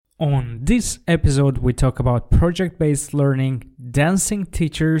On this episode, we talk about project-based learning, dancing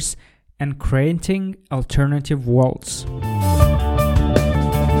teachers, and creating alternative worlds.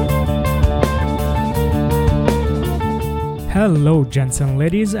 Hello, gents and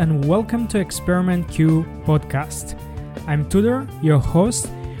ladies, and welcome to Experiment Q podcast. I'm Tudor, your host,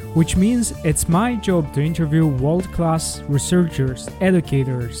 which means it's my job to interview world-class researchers,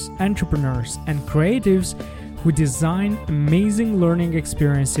 educators, entrepreneurs, and creatives who design amazing learning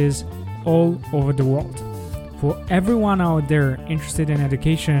experiences all over the world. For everyone out there interested in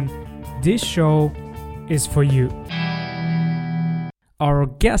education, this show is for you. Our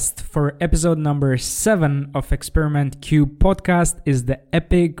guest for episode number 7 of Experiment Q podcast is the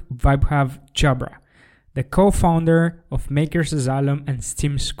epic Vaibhav Chhabra, the co-founder of Makers Asylum and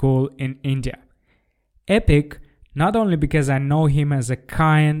STEAM School in India. Epic, not only because I know him as a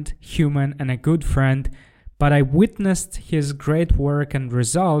kind, human, and a good friend, but I witnessed his great work and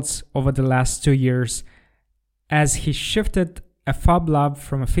results over the last 2 years as he shifted a Fab Lab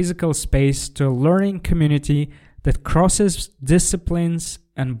from a physical space to a learning community that crosses disciplines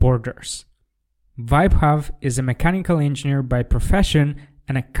and borders. Vaibhav is a mechanical engineer by profession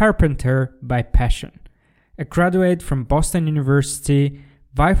and a carpenter by passion. A graduate from Boston University,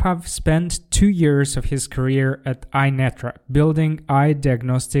 Vaibhav spent 2 years of his career at iNetra building eye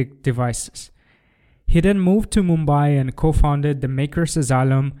diagnostic devices. He then moved to Mumbai and co-founded the Makers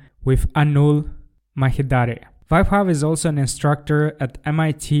Asylum with Anul Mahidare. Vaibhav is also an instructor at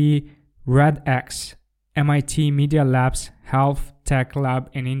MIT RadX, MIT Media Lab's Health Tech Lab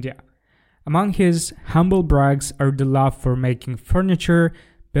in India. Among his humble brags are the love for making furniture,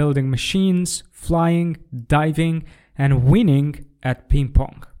 building machines, flying, diving, and winning at ping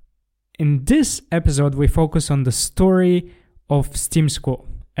pong. In this episode, we focus on the story of STEAM School,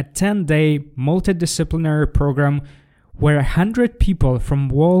 a 10-day multidisciplinary program where 100 people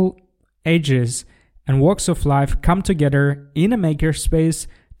from all ages and walks of life come together in a makerspace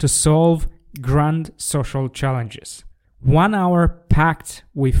to solve grand social challenges. 1 hour packed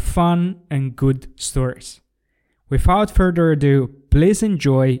with fun and good stories. Without further ado, please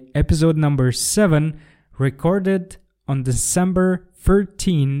enjoy episode number 7, recorded on December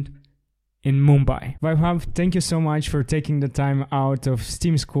 13th in Mumbai. Vaibhav, thank you so much for taking the time out of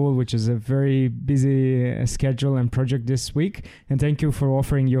STEAM School, which is a very busy schedule and project this week. And thank you for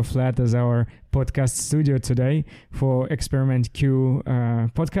offering your flat as our podcast studio today for Experiment Q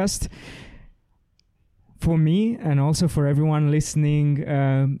podcast. For me and also for everyone listening,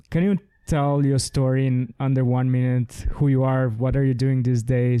 can you tell your story in under 1 minute, who you are, what are you doing these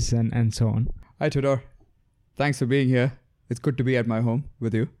days, and so on? Hi, Tudor. Thanks for being here. It's good to be at my home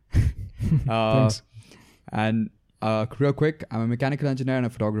with you. Thanks. And real quick, I'm a mechanical engineer and a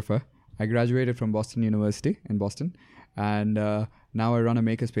photographer. I graduated from Boston University in Boston. And now I run a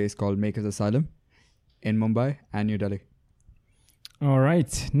makerspace called Makers Asylum in Mumbai and New Delhi. All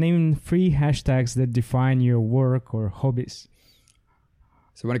right. Name 3 hashtags that define your work or hobbies.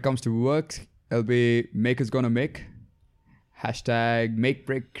 So when it comes to work, it'll be Makers Gonna Make, hashtag Make,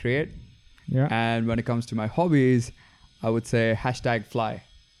 Break, Create. Yeah. And when it comes to my hobbies, I would say hashtag Fly.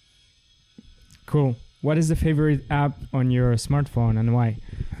 Cool. What is the favorite app on your smartphone and why?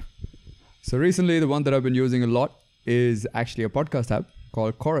 So recently, the one that I've been using a lot is actually a podcast app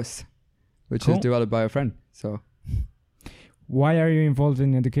called Chorus, which is developed by a friend. So, why are you involved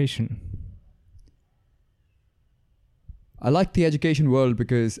in education? I like the education world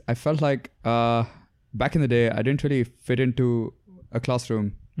because I felt like back in the day, I didn't really fit into a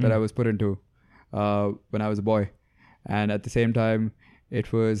classroom that I was put into when I was a boy. And at the same time,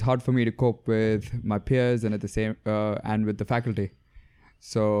 it was hard for me to cope with my peers and and with the faculty.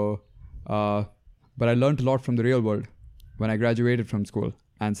 So, but I learned a lot from the real world when I graduated from school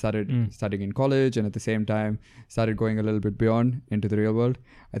and started studying in college, and at the same time started going a little bit beyond into the real world.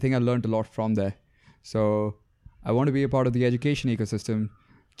 I think I learned a lot from there. So I want to be a part of the education ecosystem,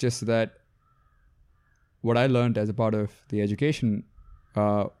 just so that what I learned as a part of the education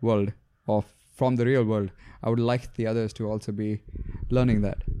world from the real world, I would like the others to also be learning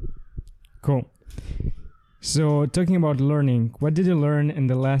that. Cool. So talking about learning, what did you learn in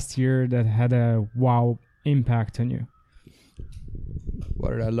the last year that had a wow impact on you?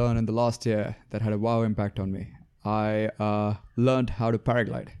 What did I learn in the last year that had a wow impact on me? I learned how to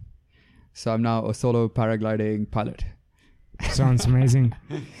paraglide. So I'm now a solo paragliding pilot. Sounds amazing.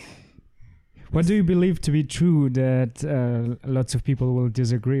 What do you believe to be true that lots of people will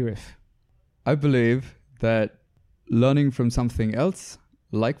disagree with? I believe that learning from something else,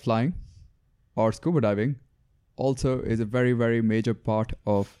 like flying or scuba diving, also is a very, very major part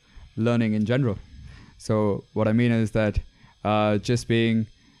of learning in general. So what I mean is that just being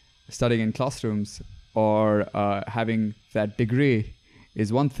studying in classrooms or having that degree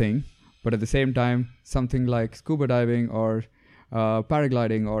is one thing, but at the same time, something like scuba diving or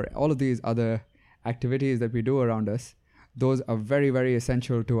paragliding or all of these other activities that we do around us, those are very, very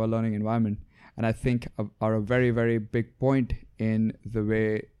essential to our learning environment. And I think are a very, very big point in the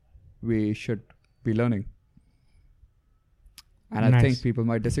way we should be learning. And I think people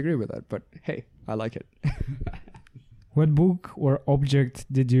might disagree with that, but hey, I like it. What book or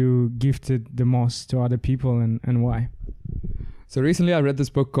object did you gift it the most to other people and why? So recently I read this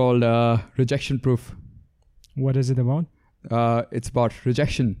book called Rejection Proof. What is it about? It's about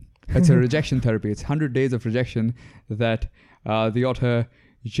rejection. It's a rejection therapy. It's 100 Days of Rejection that the author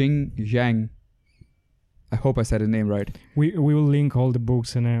Jing Zhang, I hope I said his name right. We will link all the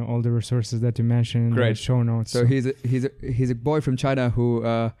books and all the resources that you mentioned in the show notes. So he's a boy from China who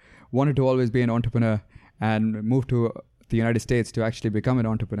wanted to always be an entrepreneur and moved to the United States to actually become an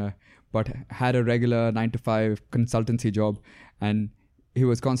entrepreneur, but had a regular 9-to-5 consultancy job, and he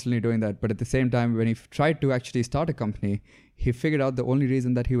was constantly doing that. But at the same time, when he tried to actually start a company, he figured out the only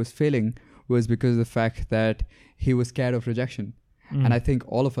reason that he was failing was because of the fact that he was scared of rejection. And I think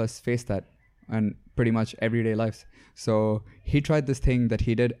all of us face that in pretty much everyday lives. So he tried this thing that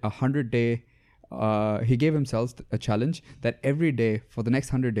he did 100-day. He gave himself a challenge that every day for the next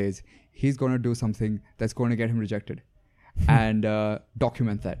 100 days, he's going to do something that's going to get him rejected and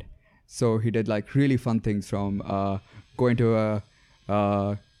document that. So he did like really fun things from going to a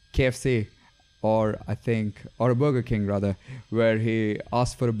KFC or a Burger King rather, where he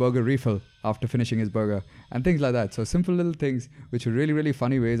asked for a burger refill after finishing his burger and things like that. So simple little things which are really, really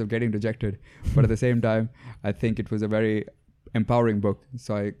funny ways of getting rejected. But at the same time, I think it was a very empowering book.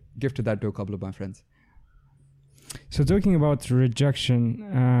 So I gifted that to a couple of my friends. So talking about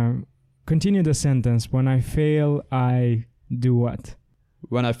rejection, continue the sentence. When I fail, I do what?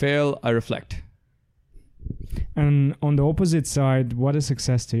 When I fail, I reflect. And on the opposite side, what is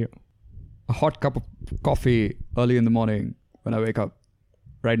success to you? A hot cup of coffee early in the morning when I wake up,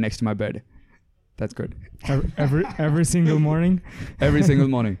 right next to my bed. That's good. Every single morning? Every single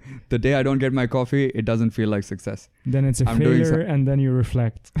morning. The day I don't get my coffee, it doesn't feel like success. Then it's a failure and then you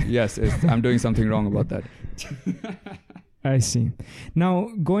reflect. Yes, I'm doing something wrong about that. I see. Now,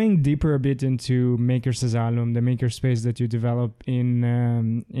 going deeper a bit into Makers Asylum, the makerspace that you developed in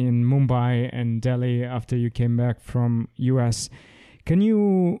Mumbai and Delhi after you came back from US, can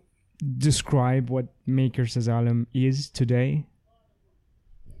you describe what Makers Asylum is today?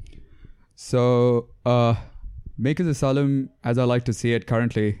 So, Makers Asylum, as I like to see it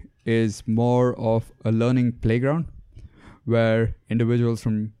currently, is more of a learning playground where individuals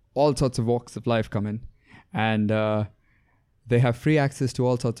from all sorts of walks of life come in, and they have free access to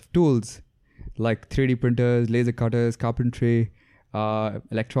all sorts of tools like 3D printers, laser cutters, carpentry,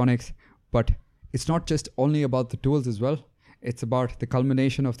 electronics. But it's not just only about the tools as well. It's about the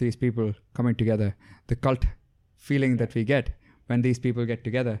culmination of these people coming together, the cult feeling that we get when these people get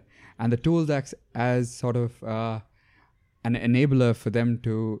together. And the tools acts as sort of an enabler for them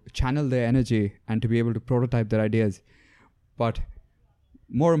to channel their energy and to be able to prototype their ideas. But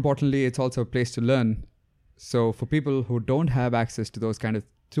more importantly, it's also a place to learn. So for people who don't have access to those kind of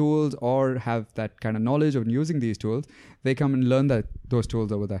tools or have that kind of knowledge of using these tools, they come and learn those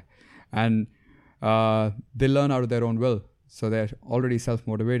tools over there. And they learn out of their own will. So they're already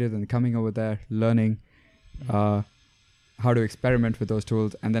self-motivated and coming over there, learning how to experiment with those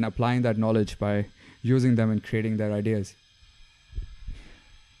tools and then applying that knowledge by using them and creating their ideas.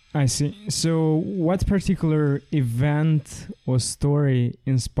 I see. So what particular event or story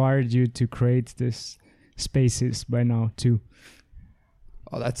inspired you to create this spaces by now too?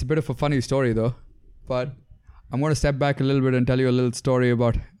 Oh, that's a bit of a funny story though. But I'm going to step back a little bit and tell you a little story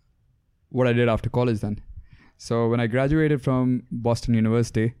about what I did after college then. So when I graduated from Boston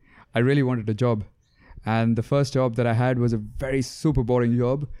University, I really wanted a job. And the first job that I had was a very super boring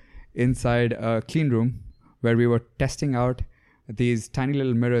job inside a clean room where we were testing out these tiny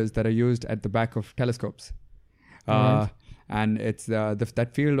little mirrors that are used at the back of telescopes. Right. And it's that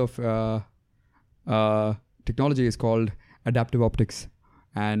field of technology is called adaptive optics.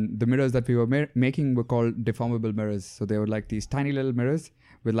 And the mirrors that we were making were called deformable mirrors. So they were like these tiny little mirrors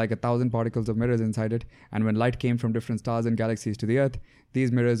with like 1,000 particles of mirrors inside it. And when light came from different stars and galaxies to the Earth,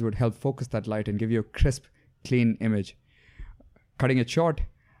 these mirrors would help focus that light and give you a crisp, clean image. Cutting it short,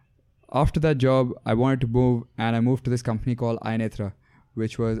 after that job, I wanted to move, and I moved to this company called Ayanetra,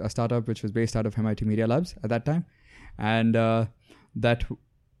 which was a startup which was based out of MIT Media Labs at that time. And that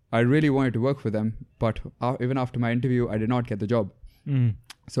I really wanted to work with them, but even after my interview, I did not get the job.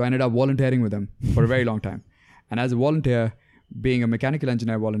 So I ended up volunteering with them for a very long time. And as a volunteer, being a mechanical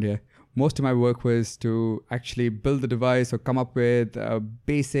engineer volunteer, most of my work was to actually build the device or come up with a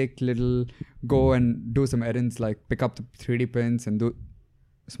basic little go and do some errands like pick up the 3D prints and do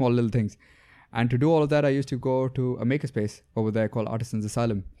small little things. And to do all of that, I used to go to a makerspace over there called Artisans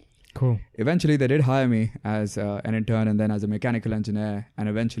Asylum. Cool. Eventually, they did hire me as an intern and then as a mechanical engineer and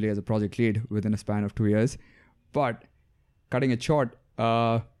eventually as a project lead within a span of 2 years. But cutting it short,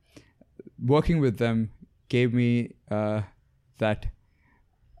 working with them gave me that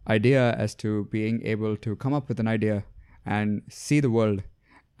idea as to being able to come up with an idea and see the world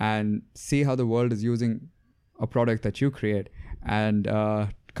and see how the world is using a product that you create and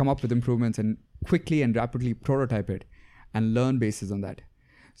come up with improvements and quickly and rapidly prototype it and learn basis on that.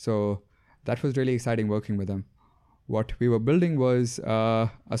 So that was really exciting working with them. What we were building was a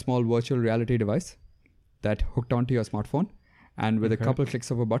small virtual reality device that hooked onto your smartphone, and with a couple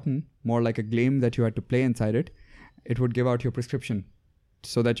clicks of a button, more like a game that you had to play inside it, it would give out your prescription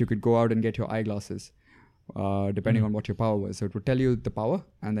so that you could go out and get your eyeglasses, depending on what your power was. So it would tell you the power,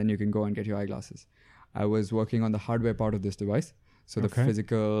 and then you can go and get your eyeglasses. I was working on the hardware part of this device, so the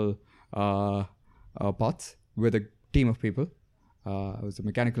physical parts with a team of people. I was a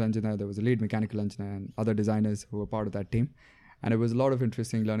mechanical engineer, there was a lead mechanical engineer and other designers who were part of that team. And it was a lot of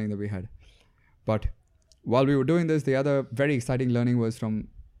interesting learning that we had. But while we were doing this, the other very exciting learning was from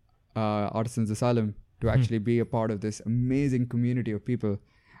Artisans Asylum to actually be a part of this amazing community of people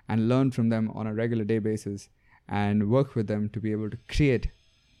and learn from them on a regular day basis and work with them to be able to create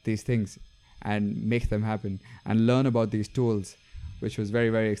these things and make them happen and learn about these tools, which was very,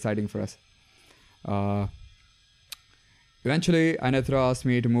 very exciting for us. Eventually, Anitra asked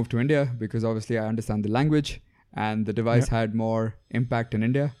me to move to India because obviously I understand the language and the device had more impact in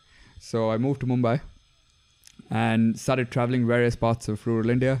India. So I moved to Mumbai and started traveling various parts of rural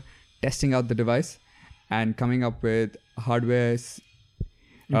India, testing out the device and coming up with hardware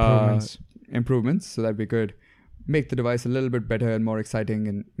improvements so that we could make the device a little bit better and more exciting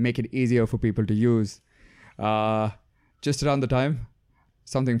and make it easier for people to use. Just around the time,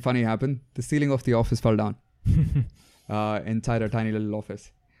 something funny happened. The ceiling of the office fell down. Inside a tiny little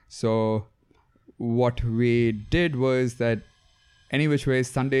office. So what we did was that any which way,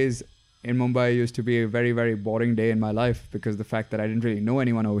 Sundays in Mumbai used to be a very, very boring day in my life because the fact that I didn't really know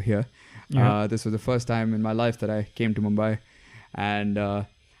anyone over here. This was the first time in my life that I came to Mumbai. And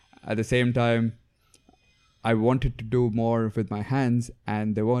at the same time, I wanted to do more with my hands,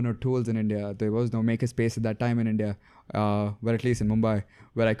 and there were no tools in India. There was no makerspace at that time in India, where at least in Mumbai,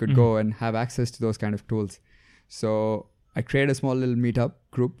 where I could go and have access to those kind of tools. So I created a small little meetup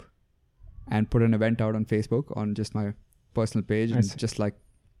group and put an event out on Facebook on just my personal page and just like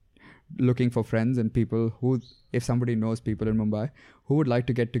looking for friends and people who, if somebody knows people in Mumbai who would like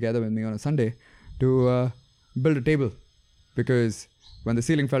to get together with me on a Sunday to build a table, because when the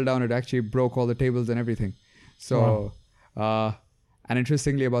ceiling fell down, it actually broke all the tables and everything. So, and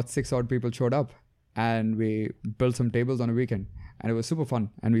interestingly, about 6 odd people showed up and we built some tables on a weekend and it was super fun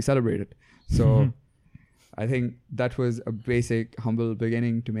and we celebrated. So I think that was a basic, humble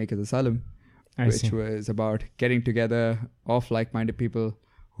beginning to Makers Asylum, which was about getting together of like-minded people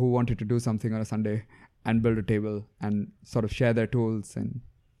who wanted to do something on a Sunday and build a table and sort of share their tools. And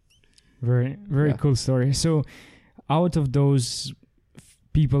very, very cool story. So out of those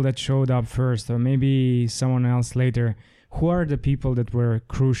people that showed up first, or maybe someone else later, who are the people that were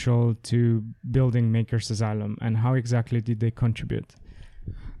crucial to building Makers Asylum and how exactly did they contribute?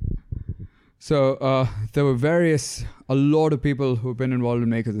 So there were a lot of people who've been involved in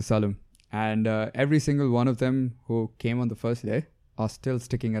Makers Asylum, and every single one of them who came on the first day are still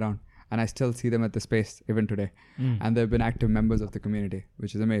sticking around, and I still see them at the space even today. And they've been active members of the community,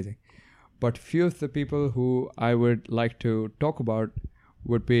 which is amazing. But few of the people who I would like to talk about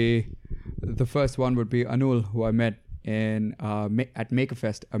would be, the first one would be Anul, who I met in at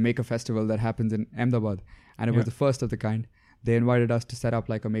Makerfest, a maker festival that happens in Ahmedabad, and it was the first of the kind. They invited us to set up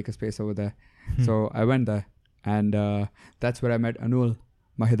like a makerspace over there. So I went there, and that's where I met Anul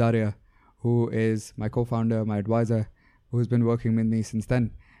Mahidaria, who is my co-founder, my advisor, who's been working with me since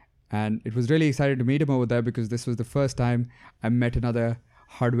then. And it was really exciting to meet him over there because this was the first time I met another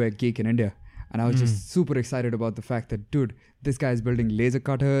hardware geek in India. And I was just super excited about the fact that, dude, this guy is building laser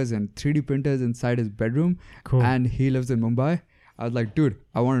cutters and 3D printers inside his bedroom. Cool. And he lives in Mumbai. I was like, dude,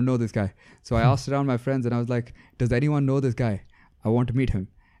 I want to know this guy. So I asked around my friends and I was like, does anyone know this guy? I want to meet him.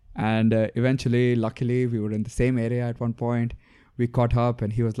 And eventually, luckily, we were in the same area at one point. We caught up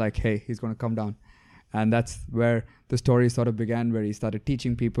and he was like, hey, he's going to come down. And that's where the story sort of began, where he started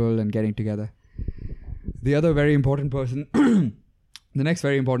teaching people and getting together. The other very important person, the next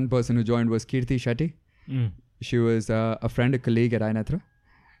very important person who joined was Kirti Shetty. she was a friend, a colleague at Ainatra.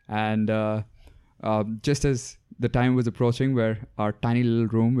 And just as the time was approaching where our tiny little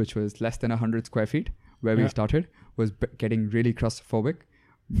room, which was less than 100 square feet, where we started, was getting really claustrophobic.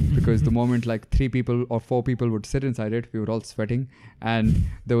 Because the moment like 3 people or 4 people would sit inside it, we were all sweating and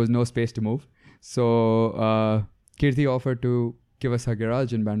there was no space to move. So Kirti offered to give us her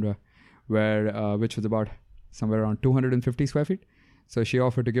garage in Bandra, which was about somewhere around 250 square feet. So she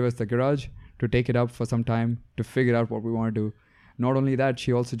offered to give us the garage, to take it up for some time, to figure out what we want to do. Not only that,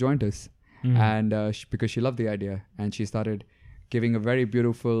 she also joined us. And because she loved the idea, and she started giving a very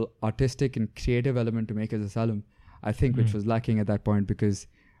beautiful artistic and creative element to Makers Asylum, I think, which was lacking at that point, because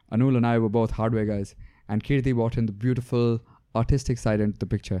Anul and I were both hardware guys, and Kirti brought in the beautiful artistic side into the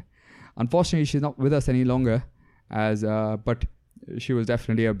picture. Unfortunately, she's not with us any longer, but she was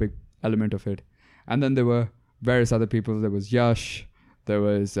definitely a big element of it. And then there were various other people. There was Yash, there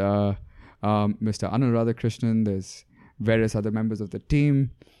was Mr. Anand Radhakrishnan, there's various other members of the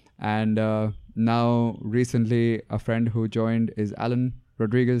team. And now recently a friend who joined is Alan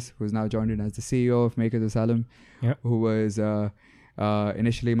Rodriguez, who's now joined in as the CEO of Makers Asylum, who was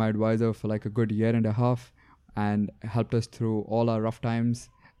initially my advisor for like a good year and a half and helped us through all our rough times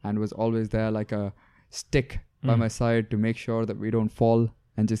and was always there like a stick by my side to make sure that we don't fall,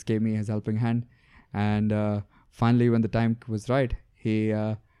 and just gave me his helping hand. And finally, when the time was right, he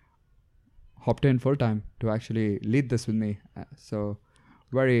hopped in full time to actually lead this with me. So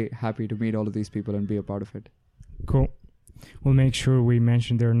very happy to meet all of these people and be a part of it. Cool. We'll make sure we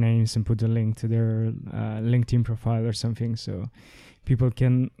mention their names and put a link to their LinkedIn profile or something, so people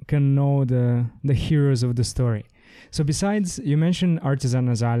can know the heroes of the story. So besides, you mentioned Artisan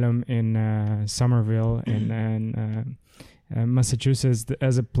Asylum in Somerville in Massachusetts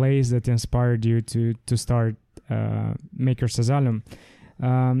as a place that inspired you to start Makers Asylum.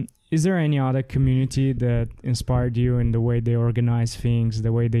 Is there any other community that inspired you in the way they organize things,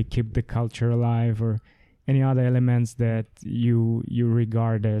 the way they keep the culture alive, or any other elements that you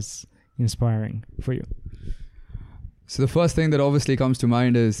regard as inspiring for you? So the first thing that obviously comes to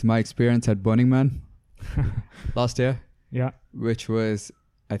mind is my experience at Burning Man last year. Yeah. Which was,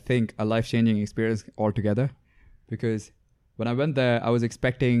 I think, a life-changing experience altogether. Because when I went there, I was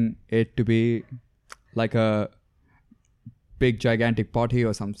expecting it to be like a big, gigantic party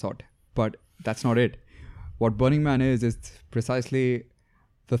or some sort. But that's not it. What Burning Man is precisely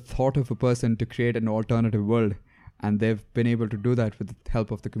the thought of a person to create an alternative world, and they've been able to do that with the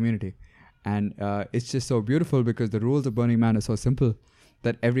help of the community. And it's just so beautiful because the rules of Burning Man are so simple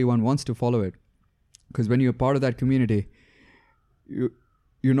that everyone wants to follow it. Because when you're part of that community,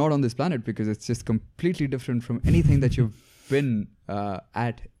 you're not on this planet, because it's just completely different from anything that you've been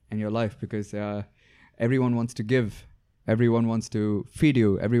at in your life, because everyone wants to give, everyone wants to feed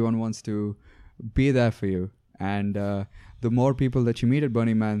you, everyone wants to be there for you. And the more people that you meet at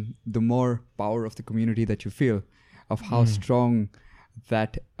Burning Man, the more power of the community that you feel, of how strong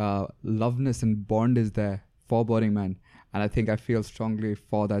that loveness and bond is there for Burning Man. And I think I feel strongly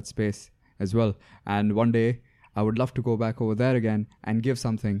for that space as well. And one day I would love to go back over there again and give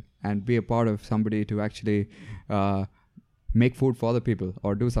something and be a part of somebody to actually make food for other people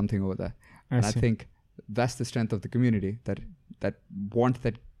or do something over there. I think that's the strength of the community, that want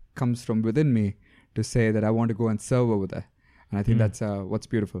that comes from within me to say that I want to go and serve over there. And I think that's what's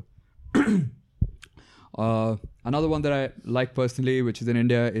beautiful. Another one that I like personally, which is in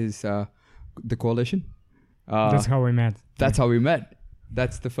India, is the Coalition. That's how we met. That's how we met.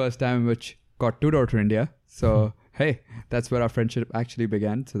 That's the first time which got toured to India. So, hey, that's where our friendship actually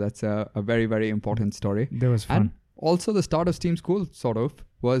began. So that's a very, very important story. That was fun. And also the start of Steam School, sort of,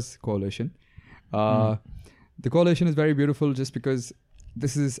 was Coalition. The Coalition is very beautiful just because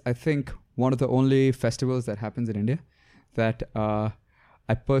this is, I think, one of the only festivals that happens in India that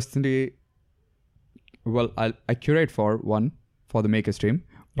I personally, I curate for the Maker Stream,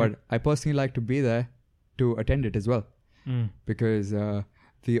 but I personally like to be there to attend it as well. Because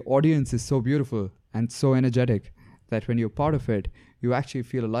the audience is so beautiful and so energetic that when you're part of it, you actually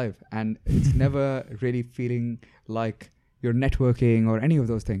feel alive. And it's never really feeling like you're networking or any of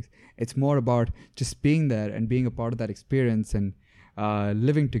those things. It's more about just being there and being a part of that experience and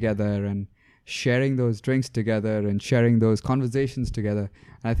living together and sharing those drinks together and sharing those conversations together.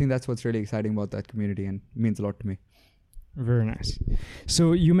 And I think that's what's really exciting about that community and means a lot to me. Very nice.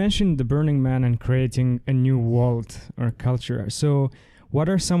 So you mentioned the Burning Man and creating a new world or culture. So what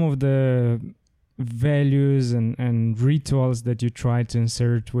are some of the values and rituals that you try to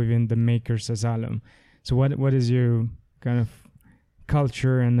insert within the Makers Asylum? So what is your kind of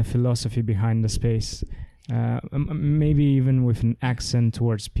culture and the philosophy behind the space? Maybe even with an accent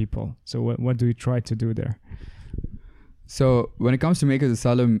towards people. So what do you try to do there? So when it comes to Makers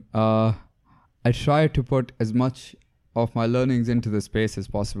Asylum, I try to put as much of my learnings into the space as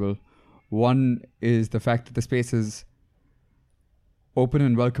possible. One is the fact that the space is open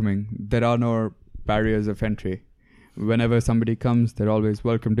and welcoming. There are no barriers of entry. Whenever somebody comes, they're always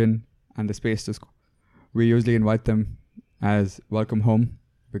welcomed in, and the space just, we usually invite them as welcome home,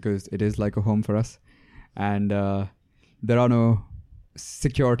 because it is like a home for us. And there are no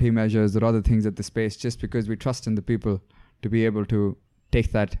security measures or other things at the space, just because we trust in the people to be able to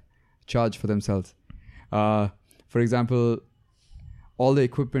take that charge for themselves. For example, all the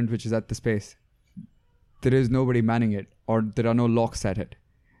equipment which is at the space, there is nobody manning it, or there are no locks at it.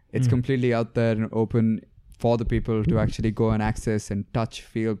 It's completely out there and open for the people to actually go and access and touch,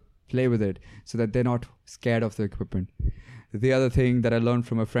 feel, play with it, so that they're not scared of the equipment. The other thing that I learned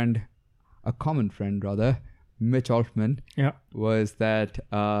from a common friend rather, Mitch Altman, was that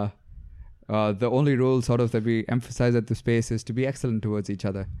the only rule sort of that we emphasize at the space is to be excellent towards each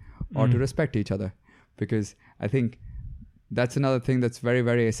other, or to respect each other. Because I think that's another thing that's very,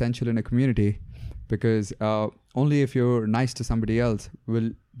 very essential in a community, because only if you're nice to somebody else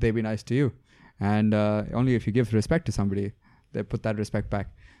will they be nice to you. And only if you give respect to somebody, they put that respect back.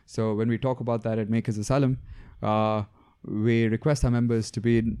 So when we talk about that at Makers Asylum, we request our members to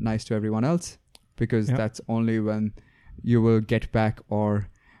be nice to everyone else, because that's only when you will get back, or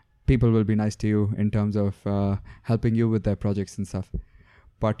people will be nice to you in terms of helping you with their projects and stuff.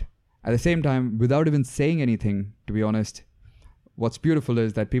 But at the same time, without even saying anything, to be honest, what's beautiful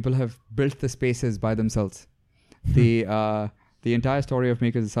is that people have built the spaces by themselves. The entire story of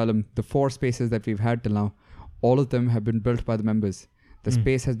Makers Asylum, the 4 spaces that we've had till now, all of them have been built by the members. The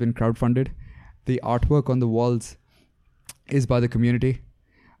space has been crowdfunded. The artwork on the walls is by the community.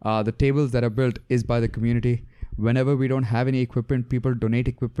 The tables that are built is by the community. Whenever we don't have any equipment, people donate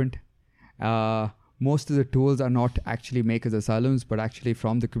equipment. Most of the tools are not actually Makers Asylums, but actually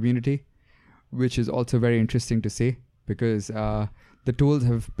from the community, which is also very interesting to see, because the tools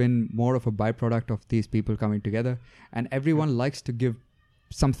have been more of a byproduct of these people coming together, and everyone likes to give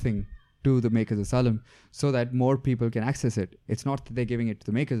something to the Makers Asylum so that more people can access it. It's not that they're giving it to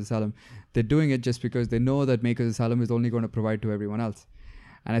the Makers Asylum. They're doing it just because they know that Makers Asylum is only going to provide to everyone else.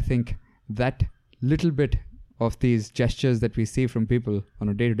 And I think that little bit of these gestures that we see from people on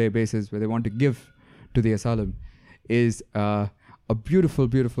a day-to-day basis where they want to give to the asylum is a beautiful,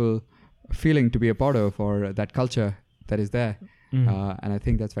 beautiful feeling to be a part of, or that culture that is there. And I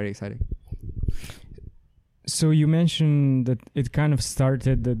think that's very exciting. So you mentioned that it kind of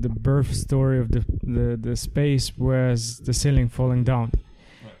started, the birth story of the space was the ceiling falling down.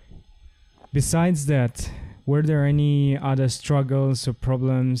 Right. Besides that, were there any other struggles or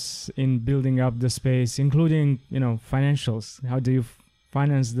problems in building up the space, including, financials? How do you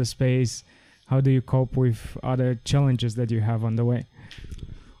finance the space? How do you cope with other challenges that you have on the way?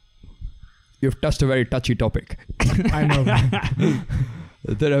 You've touched a very touchy topic. I know.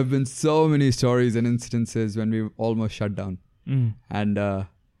 There have been so many stories and instances when we've almost shut down. And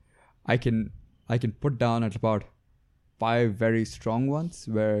I can put down at about 5 very strong ones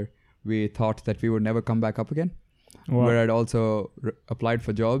where we thought that we would never come back up again. Wow. Where I'd also applied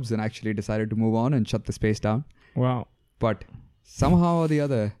for jobs and actually decided to move on and shut the space down. Wow. But somehow or the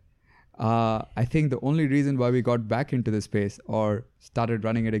other, I think the only reason why we got back into the space or started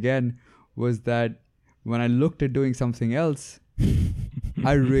running it again was that when I looked at doing something else,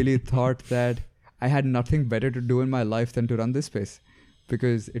 I really thought that I had nothing better to do in my life than to run this space,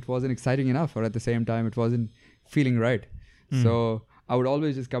 because it wasn't exciting enough, or at the same time, it wasn't feeling right. So I would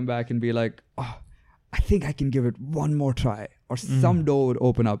always just come back and be like, oh, I think I can give it one more try, or some door would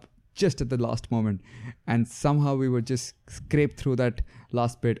open up just at the last moment. And somehow we would just scrape through that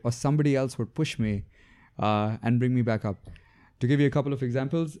last bit, or somebody else would push me and bring me back up. To give you a couple of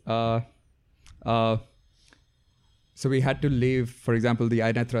examples, so we had to leave, for example, the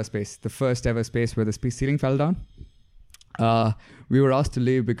Ainetra space, the first ever space where the ceiling fell down. We were asked to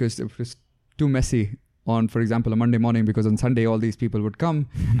leave because it was too messy on, for example, a Monday morning, because on Sunday all these people would come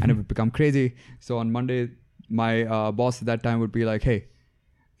and it would become crazy. So on Monday, my boss at that time would be like, hey,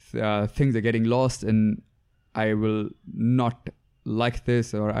 things are getting lost and I will not like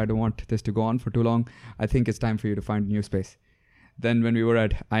this, or I don't want this to go on for too long. I think it's time for you to find a new space. Then when we were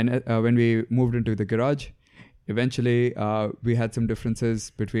when we moved into the garage, eventually we had some differences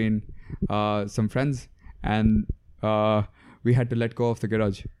between some friends, and we had to let go of the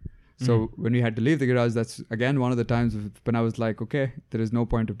garage. So when we had to leave the garage, that's again one of the times when I was like, okay, there is no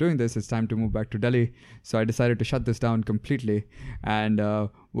point of doing this. It's time to move back to Delhi. So I decided to shut this down completely and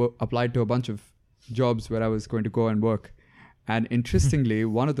applied to a bunch of jobs where I was going to go and work. And interestingly,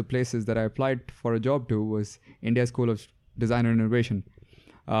 one of the places that I applied for a job to was India School of design and innovation.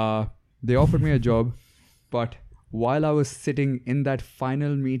 They offered me a job, but while I was sitting in that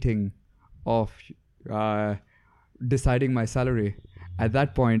final meeting of deciding my salary, at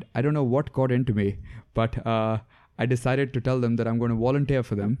that point, I don't know what got into me, but I decided to tell them that I'm going to volunteer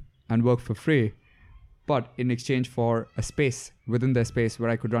for them and work for free, but in exchange for a space within their space where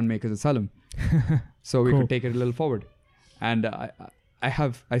I could run Makers Asylum. So we could take it a little forward. And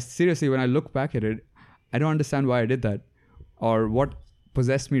I seriously, when I look back at it, I don't understand why I did that, or what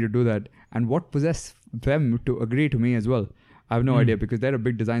possessed me to do that, and what possessed them to agree to me as well. I have no idea, because they're a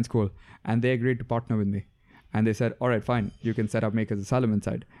big design school, and they agreed to partner with me. And they said, all right, fine, you can set up Makers Asylum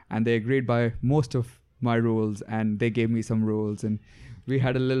inside. And they agreed by most of my rules, and they gave me some rules, and we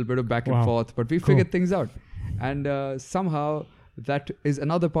had a little bit of back and forth, but we figured things out. And somehow that is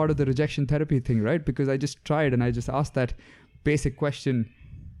another part of the rejection therapy thing, right? Because I just tried and I just asked that basic question.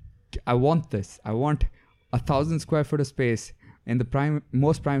 I want this. I want 1,000 square foot of space in the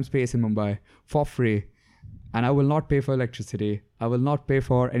most prime space in Mumbai for free. And I will not pay for electricity. I will not pay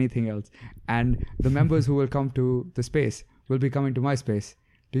for anything else. And the members who will come to the space will be coming to my space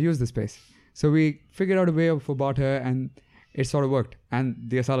to use the space. So we figured out a way for barter, and it sort of worked. And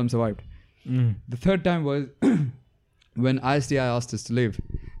the asylum survived. The third time was when ISDI asked us to leave.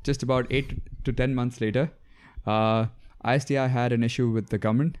 Just about 8 to 10 months later, ISDI had an issue with the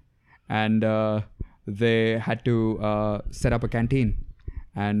government, and they had to set up a canteen.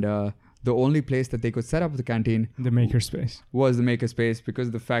 And the only place that they could set up the canteen, the makerspace, was the makerspace, because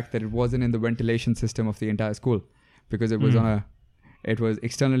of the fact that it wasn't in the ventilation system of the entire school, because it was it was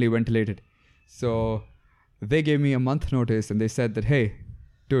externally ventilated. So they gave me a month notice, and they said that, hey,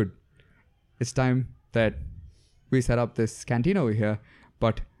 dude, it's time that we set up this canteen over here,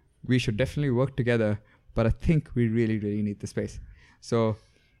 but we should definitely work together. But I think we really, really need the space. So,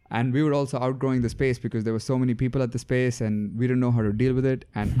 and we were also outgrowing the space because there were so many people at the space, and we didn't know how to deal with it.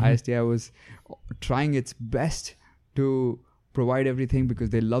 And ISDI was trying its best to provide everything because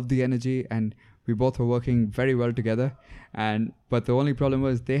they loved the energy, and we both were working very well together. But the only problem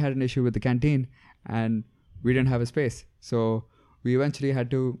was they had an issue with the canteen, and we didn't have a space. So we eventually had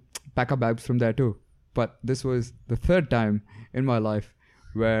to pack our bags from there too. But this was the third time in my life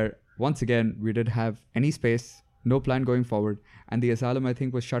where, once again, we didn't have any space, no plan going forward. And the asylum, I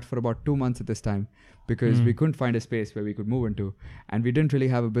think, was shut for about 2 months at this time because we couldn't find a space where we could move into. And we didn't really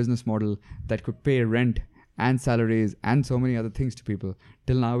have a business model that could pay rent and salaries and so many other things to people.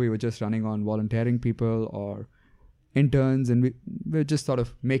 Till now, we were just running on volunteering people or interns, and we were just sort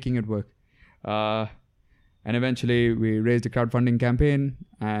of making it work. And eventually, we raised a crowdfunding campaign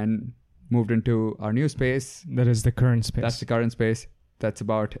and moved into our new space. That is the current space. That's the current space. That's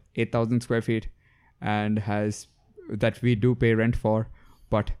about 8,000 square feet and that we do pay rent for.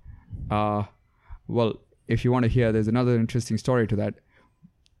 But, well, if you want to hear, there's another interesting story to that.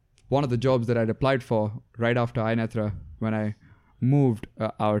 One of the jobs that I'd applied for right after iNetra, when I moved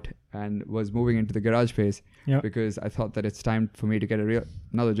out and was moving into the garage space, because I thought that it's time for me to get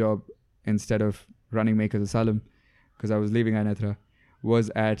another job instead of running Makers Asylum, because I was leaving iNetra,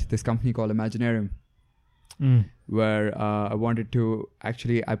 was at this company called Imaginarium, where I wanted to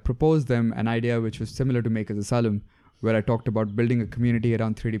I proposed them an idea which was similar to Makers Asylum, where I talked about building a community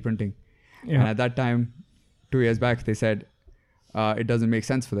around 3D printing. And at that time, 2 years back, they said it doesn't make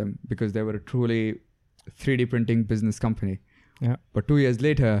sense for them because they were a truly 3D printing business company. But 2 years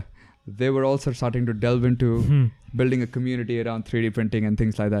later, they were also starting to delve into building a community around 3D printing and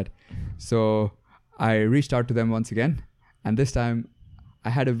things like that. So I reached out to them once again, and this time I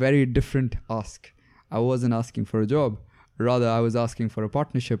had a very different ask. I wasn't asking for a job. Rather, I was asking for a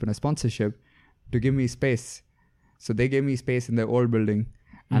partnership and a sponsorship to give me space. So they gave me space in their old building,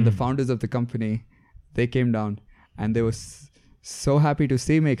 and the founders of the company, they came down, and they were so happy to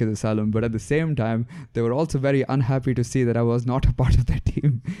see Makers Asylum, but at the same time, they were also very unhappy to see that I was not a part of their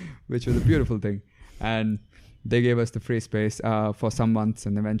team, which was a beautiful thing. And they gave us the free space for some months,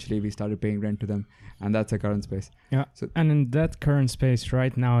 and eventually we started paying rent to them, and that's our current space. So, and in that current space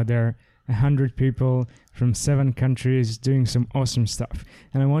right now, there are 100 people from 7 countries doing some awesome stuff.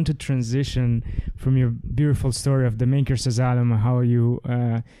 And I want to transition from your beautiful story of the Makers Asylum, how you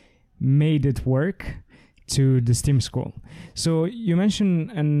made it work, to the STEAM school. So you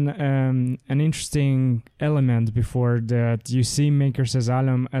mentioned an interesting element before, that you see Makers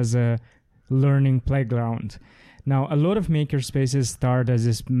Asylum as a learning playground. Now, a lot of maker spaces start as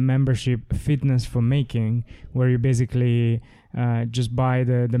this membership fitness for making, where you basically just buy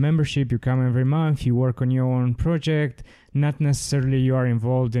the membership, you come every month, you work on your own project, not necessarily you are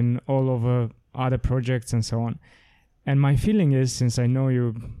involved in all of other projects and so on. And my feeling is, since I know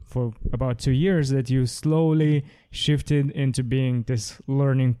you for about 2 years, that you slowly shifted into being this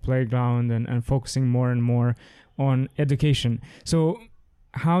learning playground and focusing more and more on education. So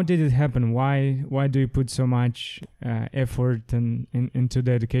how did it happen? Why do you put so much effort into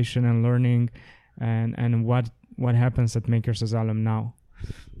the education and learning, and what happens at Makers Asylum now?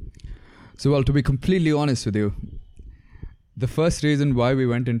 So, well, to be completely honest with you, the first reason why we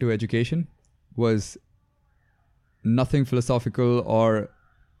went into education was nothing philosophical or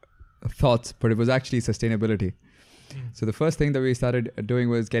thoughts, but it was actually sustainability. So the first thing that we started doing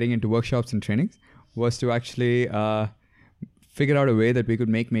was getting into workshops and trainings, was to actually figure out a way that we could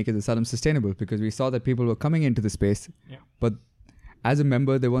make Makers Asylum sustainable, because we saw that people were coming into the space, but as a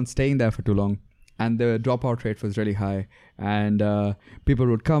member, they weren't staying there for too long. And the dropout rate was really high. And people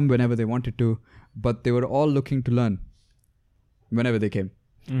would come whenever they wanted to, but they were all looking to learn whenever they came.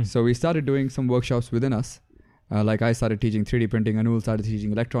 So we started doing some workshops within us. Like I started teaching 3D printing, Anul started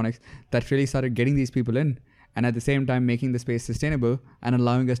teaching electronics. That really started getting these people in, and at the same time making the space sustainable and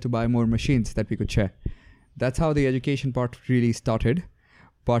allowing us to buy more machines that we could share. That's how the education part really started.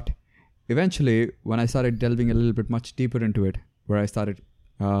 But eventually, when I started delving a little bit much deeper into it, where I started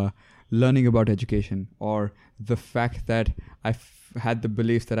learning about education, or the fact that I had the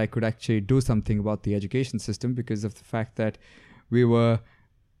belief that I could actually do something about the education system, because of the fact that we were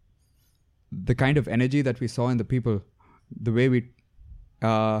the kind of energy that we saw in the people, the way we,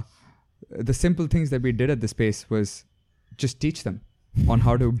 the simple things that we did at the space was just teach them on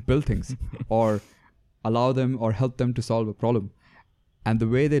how to build things, or allow them or help them to solve a problem. And the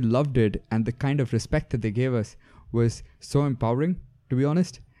way they loved it and the kind of respect that they gave us was so empowering, to be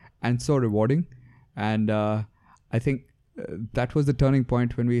honest, and so rewarding. And I think that was the turning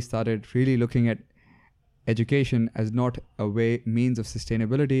point when we started really looking at education as not a means of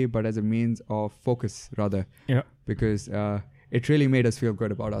sustainability, but as a means of focus rather. Yeah. Because it really made us feel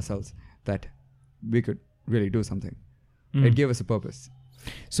good about ourselves that we could really do something. It gave us a purpose.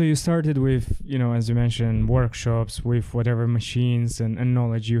 So you started with, as you mentioned, workshops with whatever machines and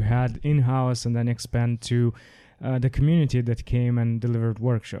knowledge you had in-house, and then expand to the community that came and delivered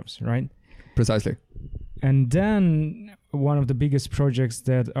workshops, right? Precisely. And then one of the biggest projects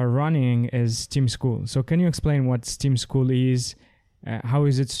that are running is STEAM School. So can you explain what STEAM School is? How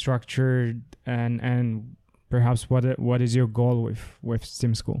is it structured? And perhaps what is your goal with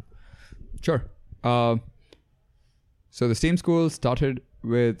STEAM School? Sure. So the STEAM School started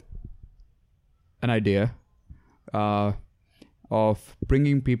with an idea of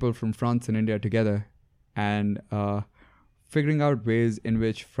bringing people from France and India together, and figuring out ways in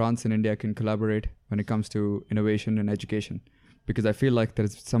which France and India can collaborate when it comes to innovation and education. Because I feel like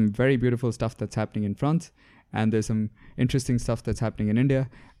there's some very beautiful stuff that's happening in France, and there's some interesting stuff that's happening in India,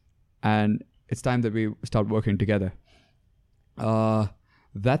 and it's time that we start working together.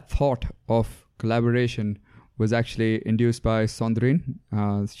 That thought of collaboration was actually induced by Sandrine.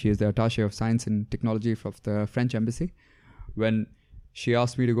 She is the attaché of science and technology of the French embassy. When she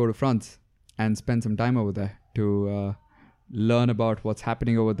asked me to go to France and spend some time over there to learn about what's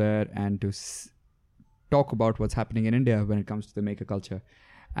happening over there, and to talk about what's happening in India when it comes to the maker culture,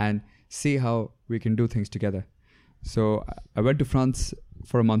 and see how we can do things together. So I went to France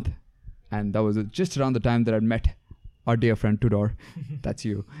for a month, and that was just around the time that I'd met our dear friend Tudor. That's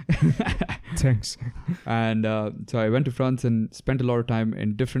you. Thanks. And so I went to France and spent a lot of time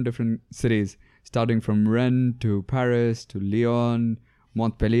in different cities, starting from Rennes to Paris to Lyon,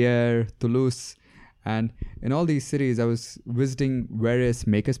 Montpellier, Toulouse. And in all these cities, I was visiting various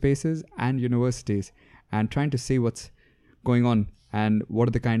makerspaces and universities and trying to see what's going on and what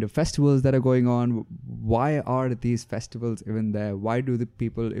are the kind of festivals that are going on. Why are these festivals even there? Why do the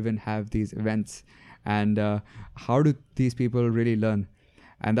people even have these events? And how do these people really learn?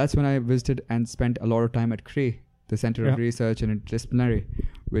 And that's when I visited and spent a lot of time at CRE, the Center of Research and Interdisciplinary,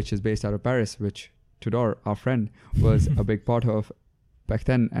 which is based out of Paris, which Tudor, our friend, was a big part of back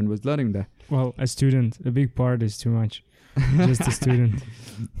then and was learning there. Well, a student. A big part is too much. Just a student.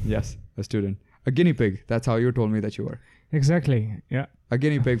 Yes, a student. A guinea pig. That's how you told me that you were. Exactly. Yeah. A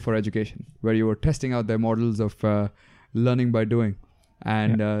guinea pig for education, where you were testing out their models of learning by doing,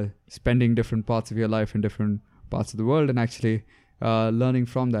 and spending different parts of your life in different parts of the world, and actually learning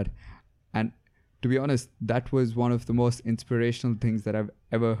from that. And to be honest, that was one of the most inspirational things that I've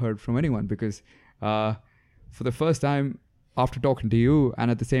ever heard from anyone, because for the first time, after talking to you,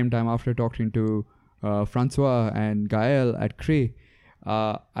 and at the same time after talking to Francois and Gael at CRE,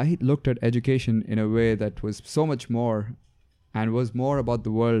 I looked at education in a way that was so much more, and was more about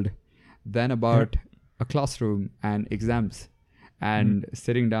the world than about a classroom and exams and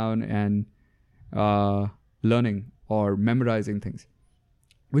sitting down and learning or memorizing things,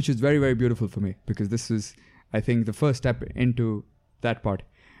 which is very, very beautiful for me, because this is, I think, the first step into that part.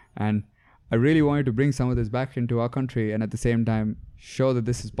 And I really wanted to bring some of this back into our country, and at the same time show that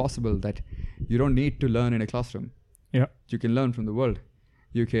this is possible, that you don't need to learn in a classroom. Yeah. You can learn from the world.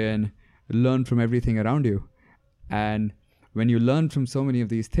 You can learn from everything around you. And when you learn from so many of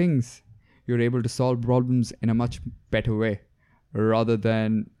these things, you're able to solve problems in a much better way, rather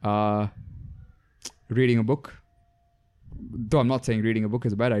than reading a book. Though I'm not saying reading a book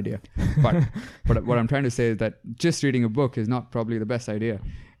is a bad idea, but what I'm trying to say is that just reading a book is not probably the best idea.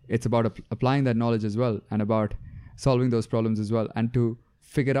 It's about applying that knowledge as well, and about solving those problems as well, and to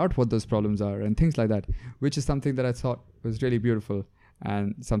figure out what those problems are and things like that, which is something that I thought was really beautiful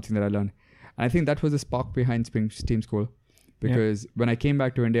and something that I learned. And I think that was the spark behind STEAM School, because when I came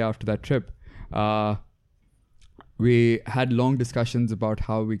back to India after that trip, we had long discussions about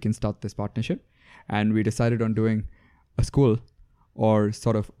how we can start this partnership, and we decided on doing a school, or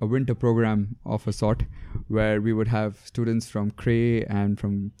sort of a winter program of a sort, where we would have students from CRE and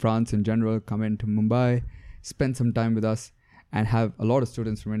from France in general come into Mumbai, spend some time with us, and have a lot of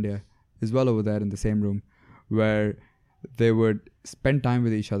students from India as well over there in the same room, where they would spend time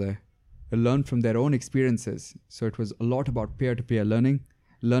with each other, learn from their own experiences. So it was a lot about peer-to-peer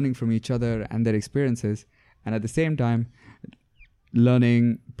learning from each other and their experiences, and at the same time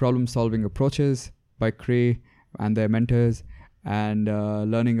learning problem-solving approaches by CRE and their mentors, and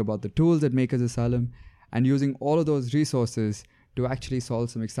learning about the tools at Makers Asylum, and using all of those resources to actually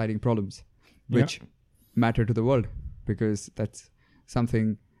solve some exciting problems which matter to the world, because that's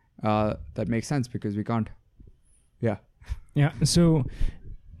something that makes sense, because we can't. So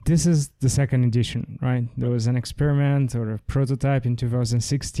this is the second edition, right? There was an experiment or a prototype in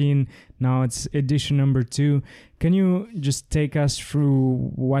 2016. Now it's edition number 2. Can you just take us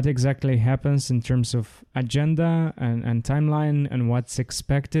through what exactly happens in terms of agenda and timeline, and what's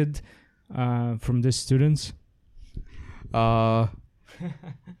expected from the students?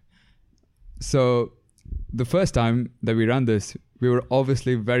 So the first time that we ran this, we were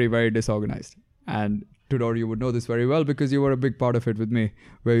obviously very, very disorganized. And Tudor, you would know this very well, because you were a big part of it with me,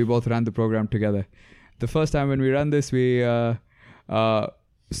 where we both ran the program together. The first time when we ran this, we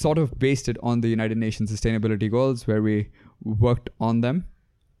sort of based it on the United Nations Sustainability Goals, where we worked on them,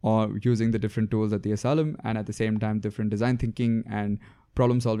 or using the different tools at the asylum, and at the same time different design thinking and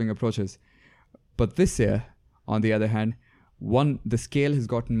problem-solving approaches. But this year, on the other hand, the scale has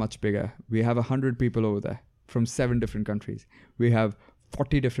gotten much bigger. We have 100 people over there from 7 different countries. We have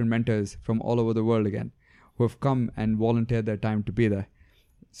 40 different mentors from all over the world again, who have come and volunteered their time to be there.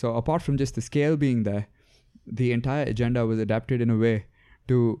 So apart from just the scale being there, the entire agenda was adapted in a way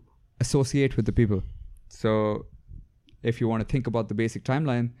to associate with the people. So if you want to think about the basic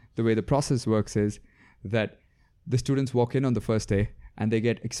timeline, the way the process works is that the students walk in on the first day, and they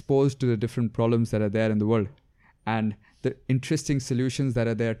get exposed to the different problems that are there in the world, and the interesting solutions that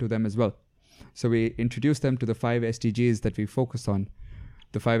are there to them as well. So we introduce them to the 5 SDGs that we focus on.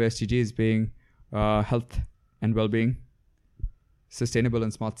 The 5 SDGs being health and well-being, sustainable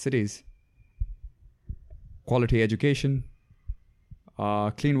and smart cities, quality education,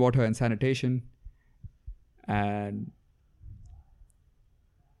 clean water and sanitation, and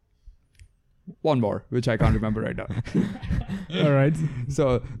one more, which I can't remember right now. All right.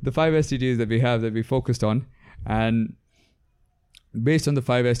 So the 5 SDGs that we have, that we focused on, and based on the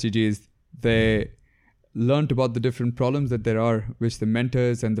 5 SDGs, they learned about the different problems that there are, which the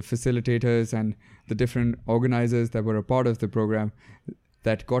mentors and the facilitators and the different organizers that were a part of the program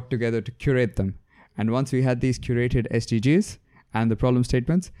that got together to curate them. And once we had these curated SDGs and the problem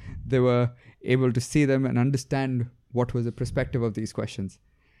statements, they were able to see them and understand what was the perspective of these questions.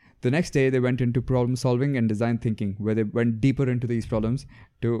 The next day, they went into problem solving and design thinking, where they went deeper into these problems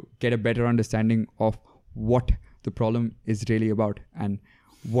to get a better understanding of what the problem is really about and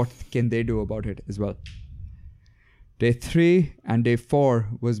what can they do about it as well. Day 3 and day 4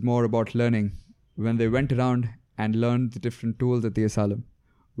 was more about learning, when they went around and learned the different tools at the asylum,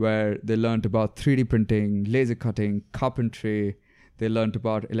 where they learned about 3D printing, laser cutting, carpentry. They learned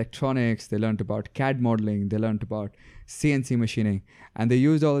about electronics, they learned about CAD modeling, they learned about CNC machining, and they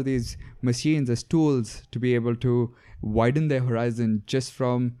used all of these machines as tools to be able to widen their horizon just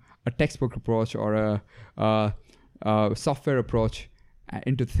from a textbook approach or a software approach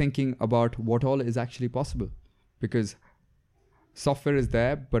into thinking about what all is actually possible. Because software is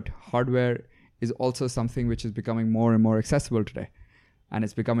there, but hardware is also something which is becoming more and more accessible today. And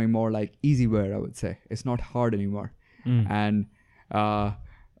it's becoming more like easyware, I would say. It's not hard anymore. And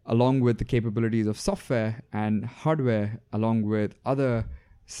along with the capabilities of software and hardware, along with other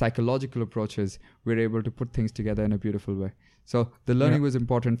psychological approaches, we're able to put things together in a beautiful way. So the learning was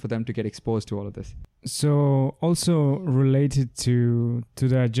important for them to get exposed to all of this. So also related to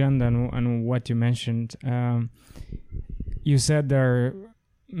the agenda and what you mentioned, you said there are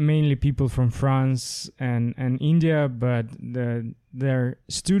mainly people from France and India, but they're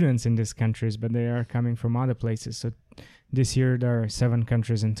students in these countries, but they are coming from other places. So this year there are 7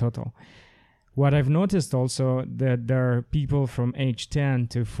 countries in total. What I've noticed also that there are people from age 10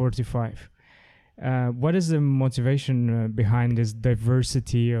 to 45. What is the motivation behind this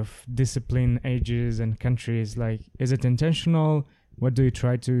diversity of discipline, ages, and countries? Like, is it intentional? What do you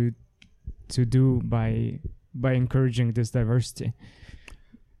try to do by encouraging this diversity?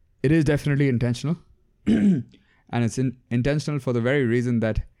 It is definitely intentional. And it's intentional for the very reason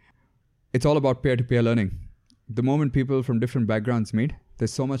that it's all about peer-to-peer learning. The moment people from different backgrounds meet,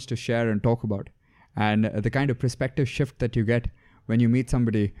 there's so much to share and talk about. And the kind of perspective shift that you get when you meet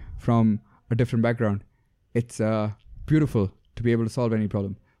somebody from a different background, it's beautiful to be able to solve any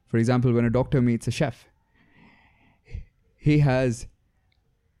problem. For example, when a doctor meets a chef, he has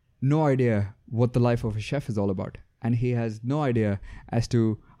no idea what the life of a chef is all about. And he has no idea as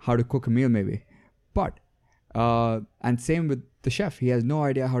to how to cook a meal maybe. But, and same with the chef, he has no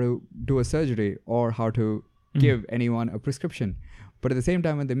idea how to do a surgery or how to give anyone a prescription. But at the same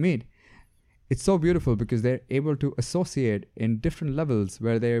time, when they meet, it's so beautiful because they're able to associate in different levels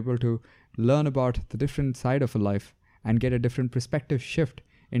where they're able to learn about the different side of a life and get a different perspective shift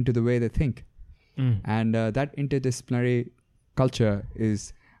into the way they think. And that interdisciplinary culture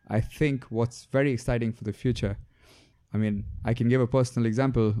is, I think, what's very exciting for the future. I mean, I can give a personal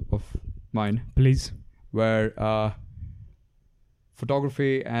example of mine. Please. Where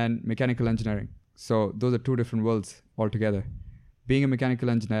photography and mechanical engineering. So those are 2 different worlds altogether. Being a mechanical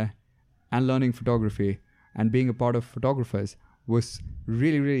engineer and learning photography and being a part of photographers was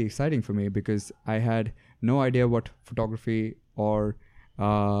really, really exciting for me because I had no idea what photography or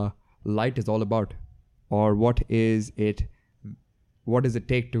light is all about, or what does it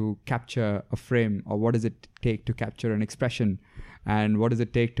take to capture a frame, or what does it take to capture an expression, and what does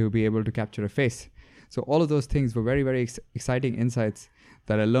it take to be able to capture a face. So all of those things were very, very exciting insights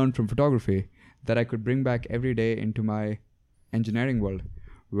that I learned from photography that I could bring back every day into my engineering world,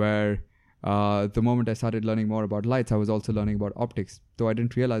 where the moment I started learning more about lights, I was also learning about optics, though I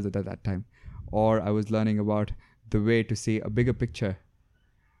didn't realize it at that time. Or I was learning about the way to see a bigger picture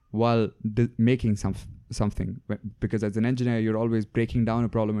while making something. Because as an engineer, you're always breaking down a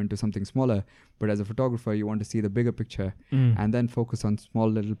problem into something smaller. But as a photographer, you want to see the bigger picture and then focus on small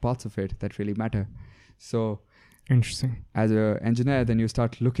little parts of it that really matter. So interesting. As an engineer, then you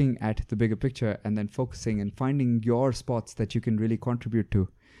start looking at the bigger picture and then focusing and finding your spots that you can really contribute to.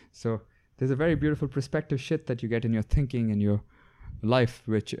 So there's a very beautiful perspective shift that you get in your thinking and your life,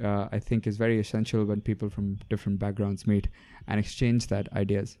 which I think is very essential when people from different backgrounds meet and exchange that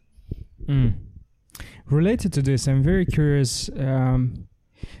ideas. Related to this, I'm very curious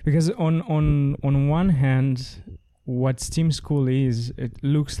because on one hand, what STEAM School is, it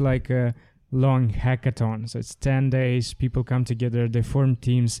looks like a long hackathon. So it's 10 days, people come together, they form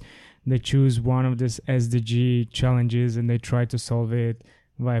teams, they choose one of these SDG challenges and they try to solve it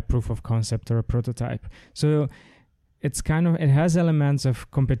via proof of concept or a prototype. So it has elements of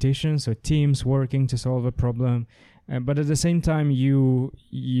competition, so teams working to solve a problem, but at the same time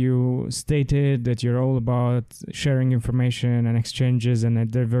you stated that you're all about sharing information and exchanges and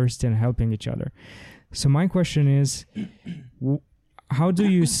diversity and helping each other. So my question is, how do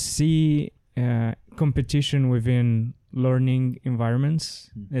you see competition within learning environments,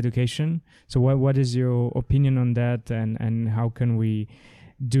 education? So what is your opinion on that, and how can we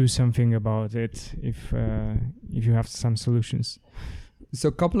do something about it if you have some solutions? So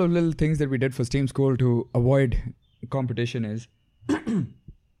a couple of little things that we did for STEAM School to avoid competition is,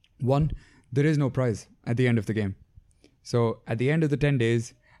 one, there is no prize at the end of the game. So at the end of the 10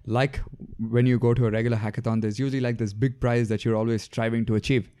 days, like when you go to a regular hackathon, there's usually like this big prize that you're always striving to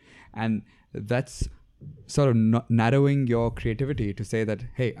achieve. And that's sort of narrowing your creativity to say that,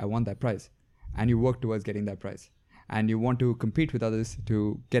 hey, I want that prize. And you work towards getting that prize. And you want to compete with others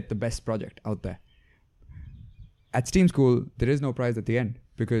to get the best project out there. At STEAM School, there is no prize at the end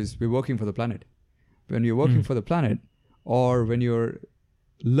because we're working for the planet. When you're working for the planet, or when you're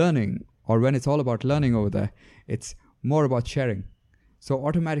learning, or when it's all about learning over there, it's more about sharing. So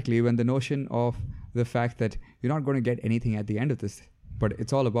automatically, when the notion of the fact that you're not going to get anything at the end of this, but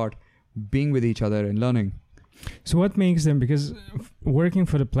it's all about being with each other and learning. So what makes them, because working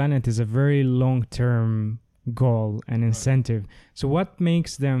for the planet is a very long-term goal and incentive. So what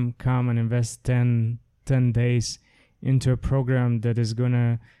makes them come and invest 10 days into a program that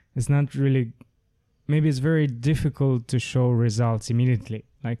it's not really, maybe it's very difficult to show results immediately,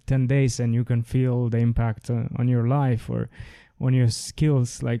 like 10 days, and you can feel the impact on your life or on your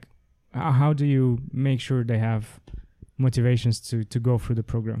skills. Like, how do you make sure they have motivations to go through the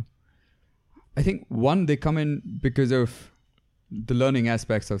program? I think one, they come in because of the learning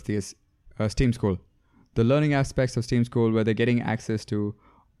aspects of this STEAM school. The learning aspects of STEAM school, where they're getting access to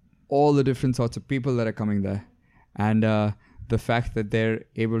all the different sorts of people that are coming there. And the fact that they're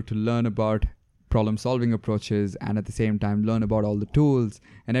able to learn about problem solving approaches and at the same time learn about all the tools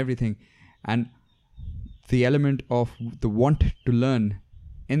and everything. And the element of the want to learn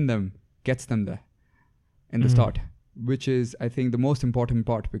in them gets them there in the start, which is, I think, the most important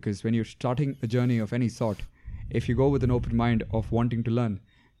part, because when you're starting a journey of any sort, if you go with an open mind of wanting to learn,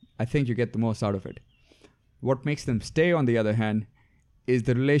 I think you get the most out of it. What makes them stay, on the other hand, is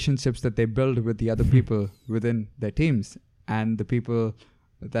the relationships that they build with the other people within their teams and the people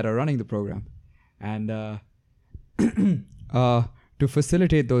that are running the program. And to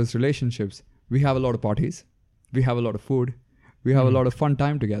facilitate those relationships, we have a lot of parties, we have a lot of food, we have a lot of fun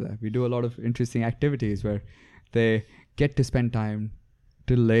time together. We do a lot of interesting activities where they get to spend time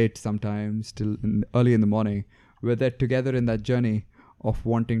till late, sometimes till early in the morning, where they're together in that journey of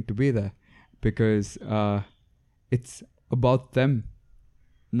wanting to be there, because it's about them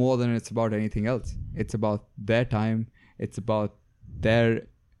more than it's about anything else. It's about their time, it's about their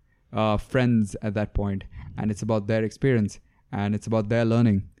friends at that point, and it's about their experience, and it's about their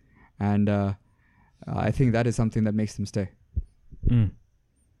learning. And I think that is something that makes them stay.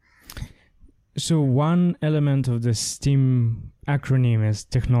 So one element of the STEAM acronym is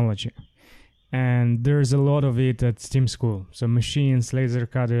technology. And there's a lot of it at STEAM school. So machines, laser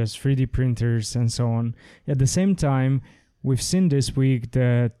cutters, 3D printers, and so on. At the same time, we've seen this week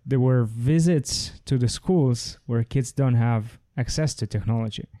that there were visits to the schools where kids don't have access to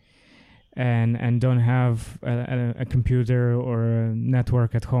technology and don't have a computer or a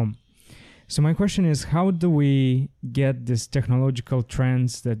network at home. So my question is, how do we get these technological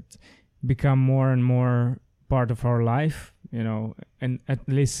trends that become more and more part of our life, you know, and at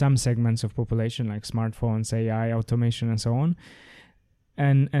least some segments of population like smartphones, AI, automation, and so on,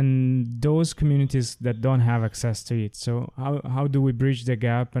 and those communities that don't have access to it? So how do we bridge the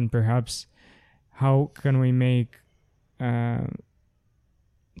gap, and perhaps how can we make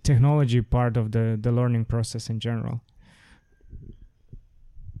technology part of the learning process in general?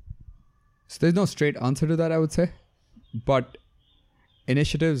 So there's no straight answer to that, I would say. But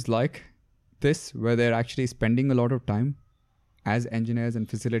initiatives like this, where they're actually spending a lot of time as engineers and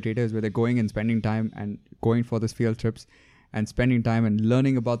facilitators, where they're going and spending time and going for these field trips and spending time and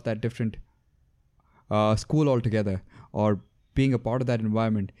learning about that different school altogether, or being a part of that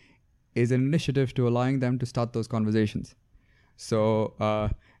environment, is an initiative to allowing them to start those conversations. So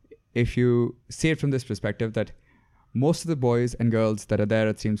if you see it from this perspective, that most of the boys and girls that are there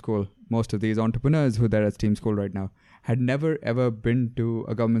at STEAM school, most of these entrepreneurs who are there at STEAM school right now, had never ever been to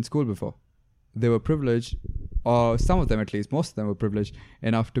a government school before. They were privileged, or some of them at least, most of them were privileged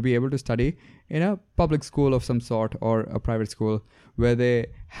enough to be able to study in a public school of some sort or a private school where they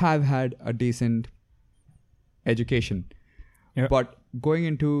have had a decent education. Yep. But going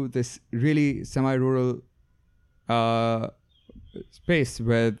into this really semi-rural space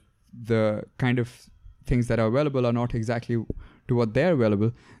where the kind of things that are available are not exactly to what they're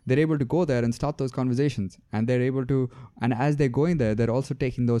available, they're able to go there and start those conversations. And they're able to, and as they're going there, they're also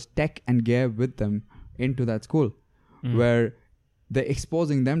taking those tech and gear with them into that school, where they're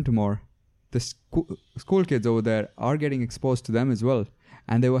exposing them to more. The school kids over there are getting exposed to them as well.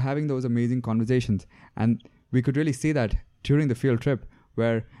 And they were having those amazing conversations. And we could really see that during the field trip,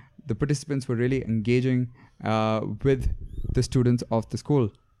 where the participants were really engaging with the students of the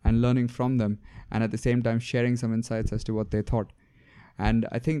school and learning from them, and at the same time sharing some insights as to what they thought. And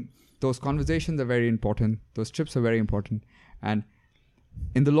I think those conversations are very important. Those trips are very important. And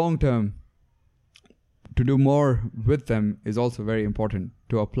in the long term, to do more with them is also very important,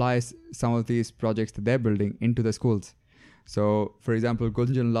 to apply some of these projects that they're building into the schools. So, for example,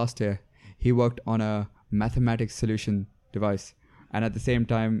 Gunjan last year, he worked on a mathematics solution device. And at the same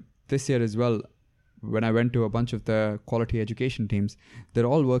time, this year as well, when I went to a bunch of the quality education teams, they're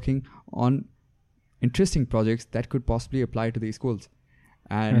all working on interesting projects that could possibly apply to these schools.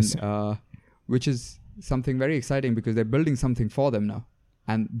 And which is something very exciting, because they're building something for them now.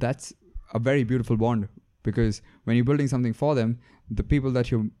 And that's a very beautiful bond, because when you're building something for them, the people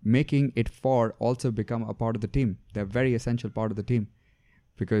that you're making it for also become a part of the team. They're a very essential part of the team,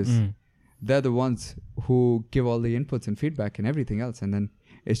 because they're the ones who give all the inputs and feedback and everything else. And then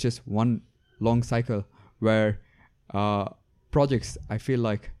it's just one long cycle where projects, I feel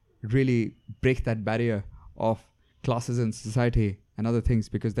like, really break that barrier of classes in society and other things,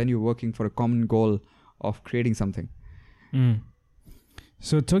 because then you're working for a common goal of creating something.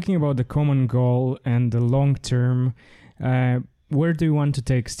 So talking about the common goal and the long term, where do you want to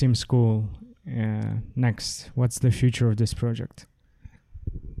take STEAM School next? What's the future of this project?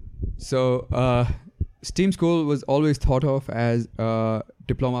 So STEAM School was always thought of as a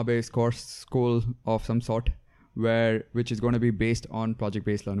diploma-based course school of some sort, which is going to be based on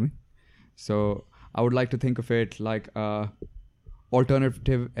project-based learning. So I would like to think of it like a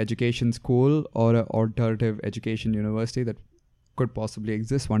alternative education school or an alternative education university that could possibly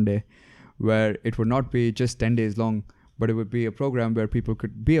exist one day, where it would not be just 10 days long, but it would be a program where people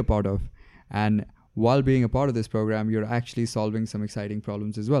could be a part of. And while being a part of this program, you're actually solving some exciting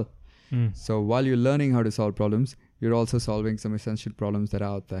problems as well. So while you're learning how to solve problems, you're also solving some essential problems that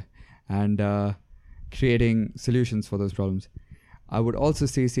are out there and creating solutions for those problems. I would also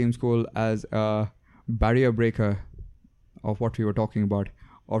see STEAM School as a barrier breaker of what we were talking about,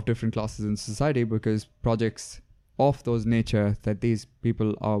 of different classes in society, because projects of those nature that these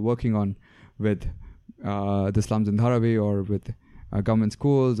people are working on with the slums in Dharavi or with government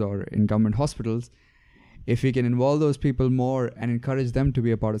schools or in government hospitals, if we can involve those people more and encourage them to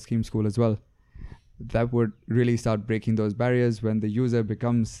be a part of STEAM School as well, that would really start breaking those barriers when the user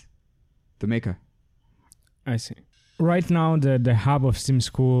becomes the maker. I see. Right now, the hub of STEAM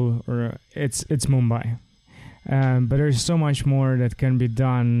School, it's Mumbai. But there's so much more that can be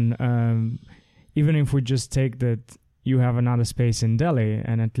done, even if we just take that you have another space in Delhi,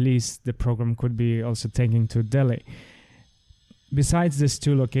 and at least the program could be also taken to Delhi. Besides these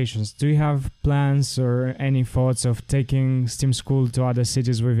two locations, do you have plans or any thoughts of taking STEAM School to other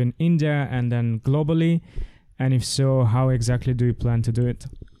cities within India and then globally? And if so, how exactly do you plan to do it?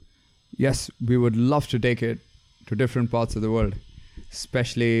 Yes, we would love to take it to different parts of the world,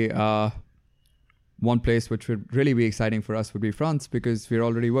 especially one place which would really be exciting for us would be France, because we're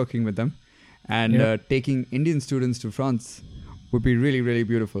already working with them. And taking Indian students to France would be really, really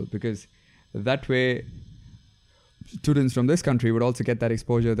beautiful, because that way students from this country would also get that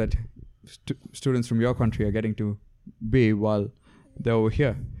exposure that students from your country are getting to be while they're over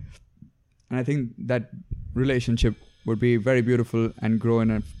here. And I think that relationship would be very beautiful and grow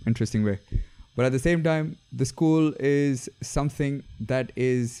in an interesting way. But at the same time, the school is something that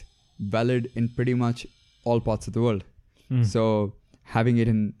is valid in pretty much all parts of the world. So having it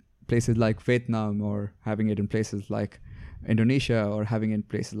in places like Vietnam, or having it in places like Indonesia, or having it in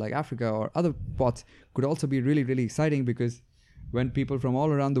places like Africa or other parts could also be really, really exciting, because when people from all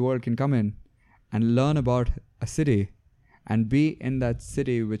around the world can come in and learn about a city and be in that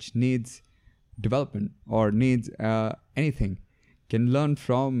city which needs development or needs anything, can learn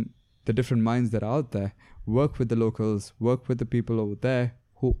from the different minds that are out there, work with the locals, work with the people over there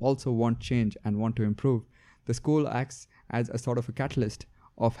who also want change and want to improve. The school acts as a sort of a catalyst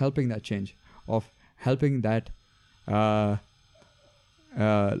of helping that change, of helping that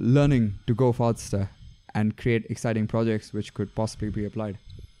learning to go faster and create exciting projects which could possibly be applied.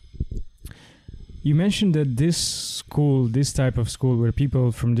 You mentioned that this type of school where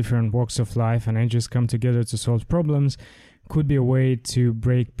people from different walks of life and ages come together to solve problems could be a way to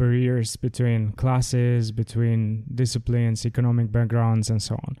break barriers between classes, between disciplines, economic backgrounds, and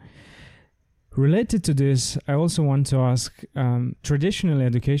so on. Related to this, I also want to ask, traditional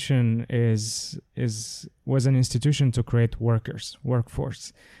education was an institution to create workforce.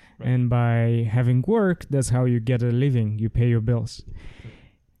 Right. And by having work, that's how you get a living, you pay your bills.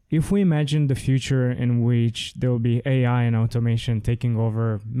 If we imagine the future in which there will be AI and automation taking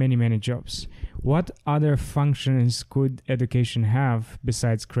over many, many jobs, what other functions could education have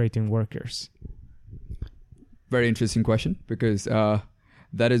besides creating workers? Very interesting question, because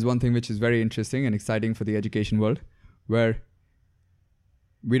that is one thing which is very interesting and exciting for the education world, where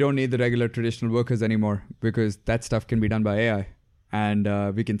we don't need the regular traditional workers anymore, because that stuff can be done by AI.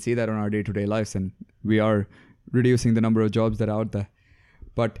 And we can see that on our day-to-day lives, and we are reducing the number of jobs that are out there.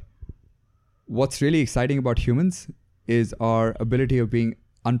 But what's really exciting about humans is our ability of being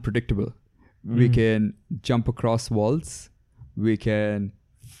unpredictable. We can jump across walls. We can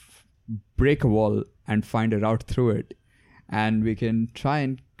break a wall and find a route through it. And we can try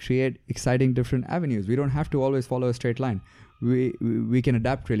and create exciting different avenues. We don't have to always follow a straight line. We can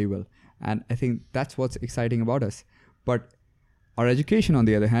adapt really well. And I think that's what's exciting about us. But our education, on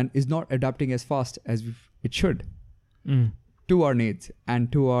the other hand, is not adapting as fast as it should to our needs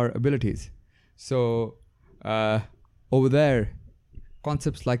and to our abilities. So over there,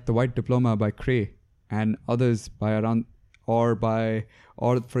 concepts like the White Diploma by Cray and others by around or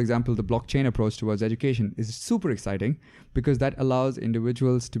for example, the blockchain approach towards education is super exciting because that allows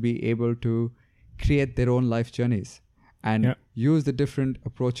individuals to be able to create their own life journeys and use the different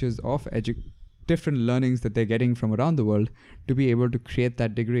approaches of different learnings that they're getting from around the world to be able to create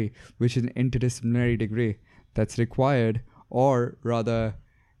that degree, which is an interdisciplinary degree that's required, or rather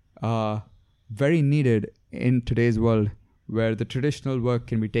very needed in today's world where the traditional work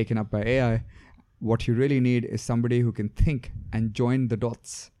can be taken up by AI. What you really need is somebody who can think and join the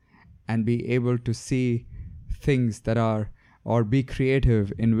dots and be able to see things that are, or be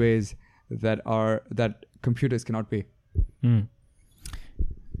creative in ways that computers cannot be.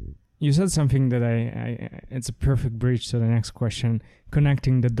 You said something that it's a perfect bridge to the next question,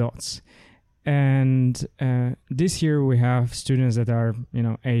 connecting the dots. And this year we have students that are,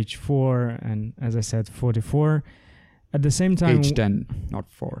 age 4 and, as I said, 44. At the same time, age 10,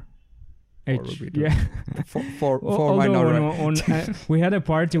 not 4. Four might not right. We had a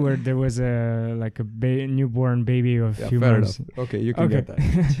party where there was a newborn baby of few fair months. Enough. Okay, you can get that.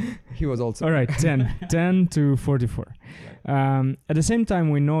 He was also all right. 10 to 44. Right. At the same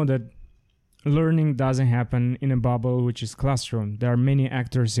time, we know that learning doesn't happen in a bubble, which is classroom. There are many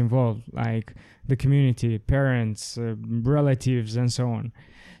actors involved, like the community, parents, relatives, and so on.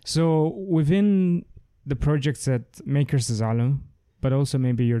 So within the projects at Makers Asylum, but also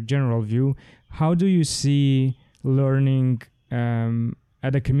maybe your general view, how do you see learning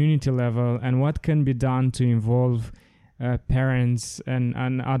at a community level, and what can be done to involve parents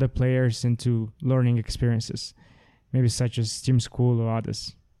and other players into learning experiences, maybe such as STEAM School or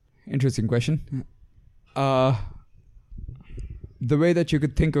others? Interesting question. The way that you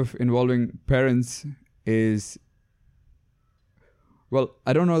could think of involving parents is, well,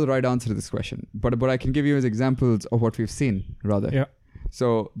 I don't know the right answer to this question, but I can give you as examples of what we've seen, rather. Yeah.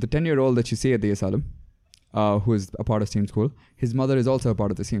 So the 10-year-old that you see at the asylum, who is a part of STEAM School, his mother is also a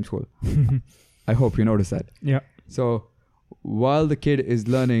part of the STEAM School. I hope you notice that. Yeah. So while the kid is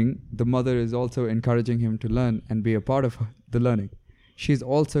learning, the mother is also encouraging him to learn and be a part of the learning. She's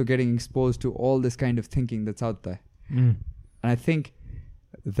also getting exposed to all this kind of thinking that's out there. And I think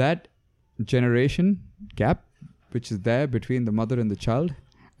that generation gap, which is there between the mother and the child,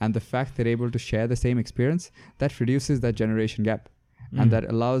 and the fact they're able to share the same experience, that reduces that generation gap. And that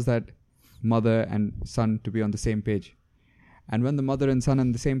allows that mother and son to be on the same page. And when the mother and son are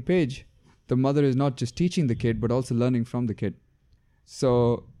on the same page, the mother is not just teaching the kid, but also learning from the kid.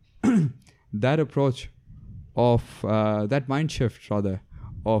 So that approach of that mind shift, rather,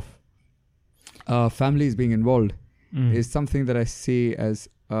 of families being involved is something that I see as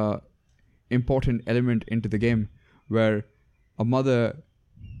an important element into the game, where a mother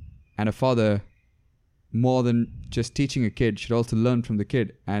and a father, more than just teaching a kid, should also learn from the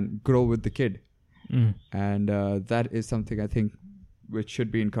kid and grow with the kid. And that is something I think which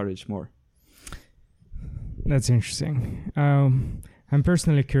should be encouraged more. That's interesting. I'm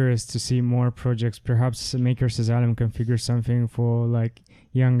personally curious to see more projects. Perhaps Makers Asylum can figure something for like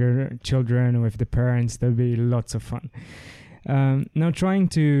younger children with the parents. That'll be lots of fun. Now, trying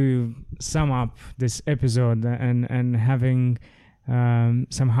to sum up this episode and having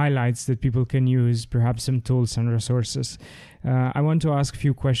some highlights that people can use, perhaps some tools and resources. I want to ask a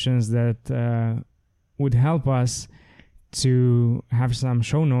few questions that would help us to have some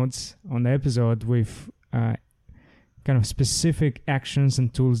show notes on the episode with kind of specific actions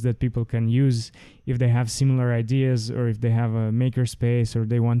and tools that people can use if they have similar ideas, or if they have a makerspace, or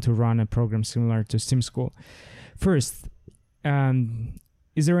they want to run a program similar to STEAM School. First,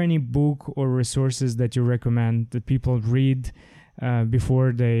 is there any book or resources that you recommend that people read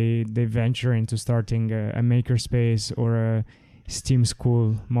before they venture into starting a makerspace or a STEAM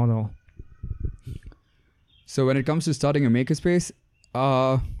School model? So when it comes to starting a makerspace,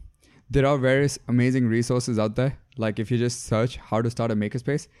 there are various amazing resources out there. Like if you just search how to start a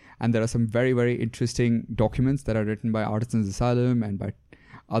makerspace, and there are some very, very interesting documents that are written by Artisans Asylum and by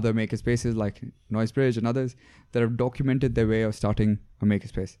other makerspaces like Noisebridge and others that have documented their way of starting a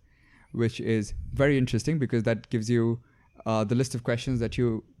makerspace, which is very interesting because that gives you the list of questions that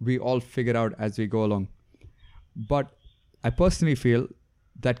we all figure out as we go along. But I personally feel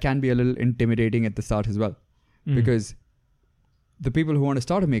that can be a little intimidating at the start as well, because the people who want to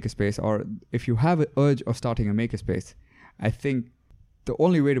start a makerspace, or if you have an urge of starting a makerspace, I think the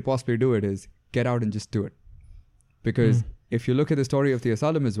only way to possibly do it is get out and just do it. Because if you look at the story of the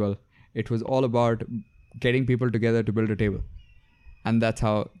asylum as well, it was all about getting people together to build a table. And that's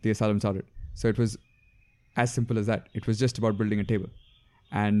how the asylum started. So it was as simple as that. It was just about building a table.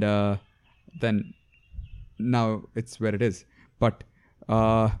 And then now it's where it is. But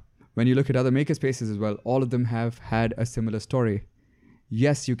when when you look at other makerspaces as well, all of them have had a similar story.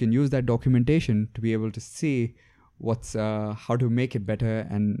 Yes, you can use that documentation to be able to see how to make it better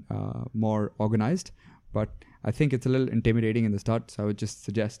and more organized. But I think it's a little intimidating in the start. So I would just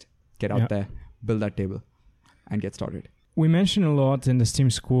suggest get out there, build that table, and get started. We mentioned a lot in the STEAM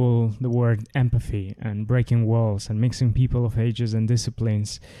school the word empathy and breaking walls and mixing people of ages and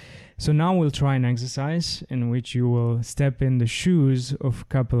disciplines. So now we'll try an exercise in which you will step in the shoes of a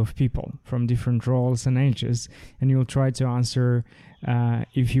couple of people from different roles and ages, and you'll try to answer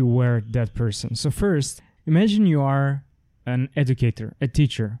if you were that person. So first, imagine you are an educator, a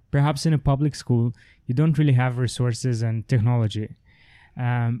teacher, perhaps in a public school. You don't really have resources and technology,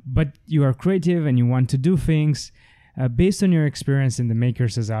 but you are creative and you want to do things. Based on your experience in the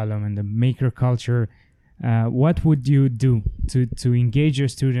Makers Asylum and the maker culture, what would you do to engage your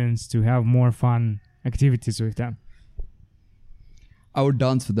students, to have more fun activities with them? I would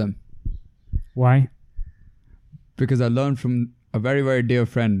dance with them. Why? Because I learned from a very, very dear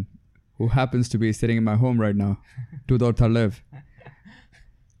friend who happens to be sitting in my home right now, Tudor Tarlev,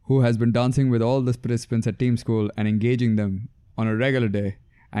 who has been dancing with all the participants at team school and engaging them on a regular day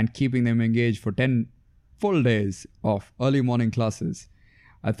and keeping them engaged for 10 full days of early morning classes.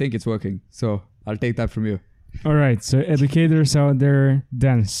 I think it's working. So I'll take that from you. All right. So educators out there,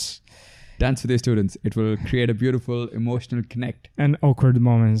 dance. Dance with your students. It will create a beautiful emotional connect. And awkward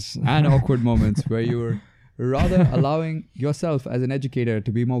moments. And awkward moments where you're rather allowing yourself as an educator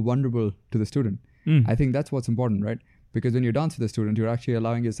to be more vulnerable to the student. I think that's what's important, right? Because when you dance with a student, you're actually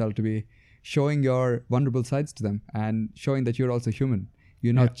allowing yourself to be showing your vulnerable sides to them and showing that you're also human.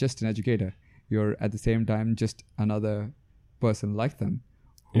 You're not just an educator. You're at the same time just another person like them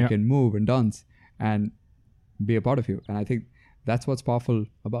who can move and dance and be a part of you. And I think that's what's powerful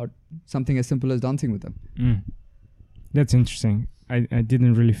about something as simple as dancing with them. That's interesting. I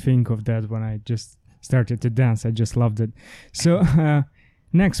didn't really think of that when I just started to dance. I just loved it. So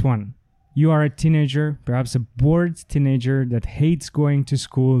next one. You are a teenager, perhaps a bored teenager that hates going to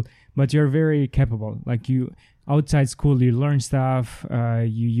school, but you're very capable. Like you, outside school, you learn stuff,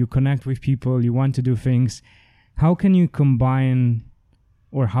 you connect with people, you want to do things. How can you combine,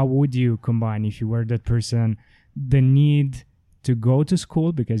 or how would you combine, if you were that person, the need to go to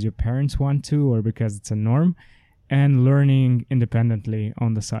school because your parents want to or because it's a norm, and learning independently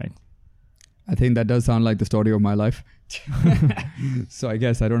on the side? I think that does sound like the story of my life. So I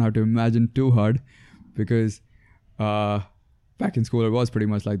guess I don't have to imagine too hard, because back in school it was pretty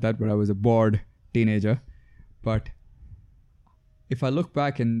much like that, where I was a bored teenager. But if I look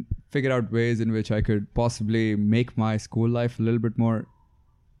back and figure out ways in which I could possibly make my school life a little bit more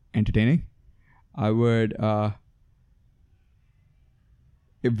entertaining, I would,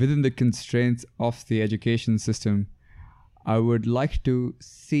 if within the constraints of the education system, I would like to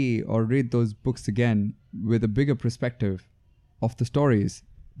see or read those books again with a bigger perspective of the stories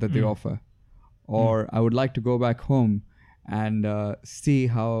that they offer. Or I would like to go back home and see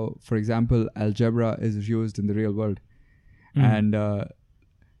how, for example, algebra is used in the real world. And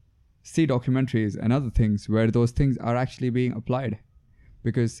see documentaries and other things where those things are actually being applied.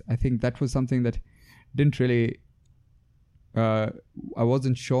 Because I think that was something that didn't really... I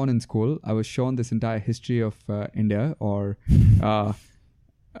wasn't shown in school. I was shown this entire history of India or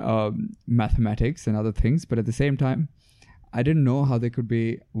mathematics and other things. But at the same time, I didn't know how they could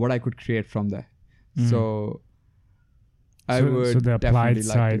be, what I could create from there. So I would the definitely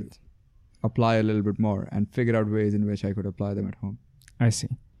like side. to apply a little bit more and figure out ways in which I could apply them at home. I see.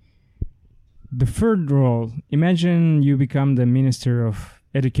 The third role, imagine you become the Minister of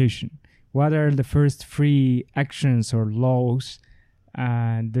Education. What are the first 3 actions or laws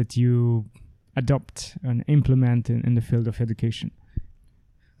that you adopt and implement in the field of education?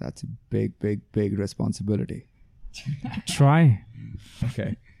 That's a big, big, big responsibility. Try.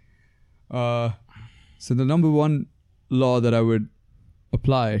 Okay. So the number one law that I would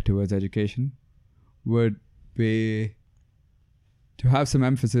apply towards education would be to have some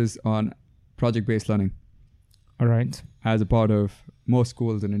emphasis on project-based learning. All right. As a part of most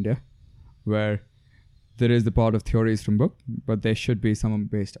schools in India, where there is the part of theories from book, but there should be some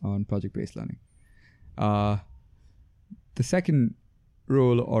based on project-based learning. The second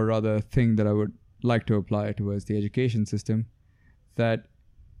rule, or rather thing that I would like to apply towards the education system, that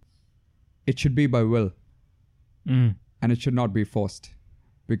it should be by will and it should not be forced.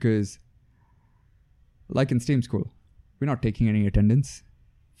 Because like in STEAM school, we're not taking any attendance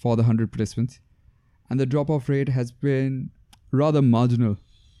for the 100 participants, and the drop-off rate has been rather marginal.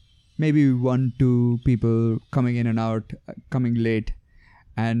 Maybe 1-2 people coming in and out, coming late.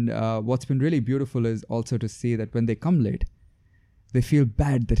 And what's been really beautiful is also to see that when they come late, they feel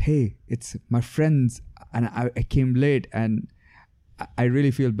bad that, hey, it's my friends and I came late, and I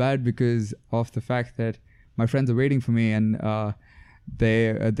really feel bad because of the fact that my friends are waiting for me, and I'm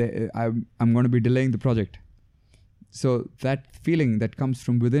going to be delaying the project. So that feeling that comes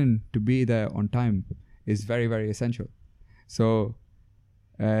from within to be there on time is very, very essential. So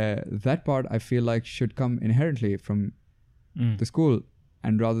that part I feel like should come inherently from the school,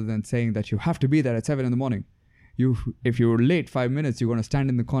 and rather than saying that you have to be there at 7 a.m, if you're late 5 minutes, you're going to stand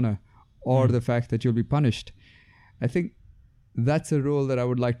in the corner, or the fact that you'll be punished. I think that's a rule that I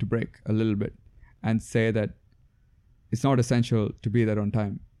would like to break a little bit and say that it's not essential to be there on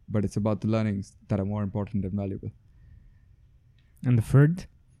time, but it's about the learnings that are more important and valuable. And the third?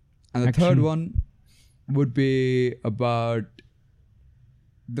 And the third one would be about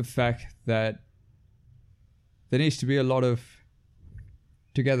the fact that there needs to be a lot of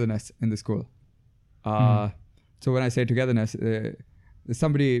togetherness in the school. So when I say togetherness,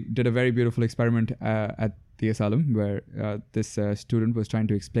 somebody did a very beautiful experiment at the asylum where this student was trying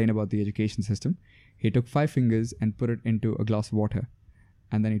to explain about the education system. He took 5 fingers and put it into a glass of water,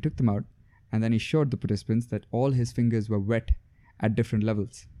 and then he took them out, and then he showed the participants that all his fingers were wet at different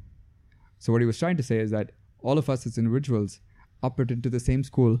levels. So what he was trying to say is that all of us as individuals are put into the same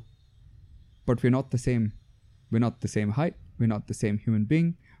school, but we're not the same. We're not the same height. We're not the same human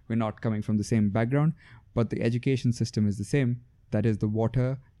being. We're not coming from the same background, but the education system is the same. That is, the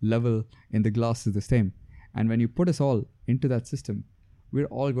water level in the glass is the same. And when you put us all into that system, we're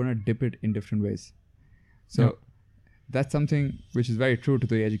all going to dip it in different ways. So that's something which is very true to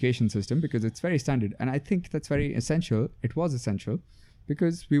the education system, because it's very standard. And I think that's very essential. It was essential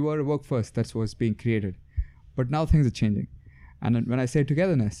because we were a workforce that was being created. But now things are changing. And when I say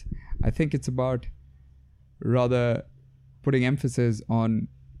togetherness, I think it's about rather putting emphasis on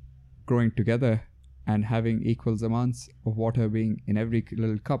growing together and having equal amounts of water being in every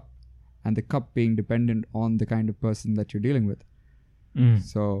little cup, and the cup being dependent on the kind of person that you're dealing with.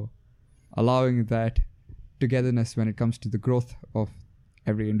 So allowing that togetherness when it comes to the growth of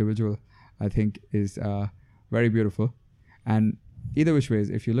every individual, I think is very beautiful. And either which ways,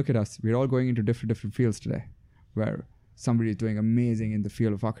 if you look at us, we're all going into different fields today, where somebody is doing amazing in the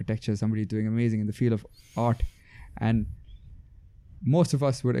field of architecture, somebody is doing amazing in the field of art. And most of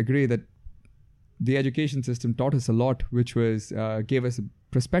us would agree that the education system taught us a lot, which was gave us a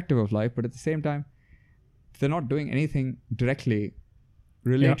perspective of life, but at the same time, they're not doing anything directly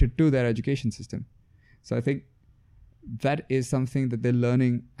related to their education system. So I think that is something that they're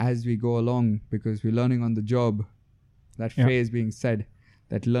learning as we go along, because we're learning on the job. That phrase being said,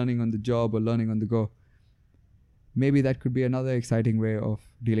 that learning on the job or learning on the go. Maybe that could be another exciting way of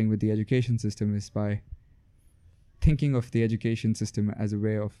dealing with the education system, is by thinking of the education system as a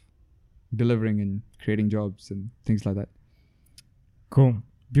way of delivering and creating jobs and things like that. Cool.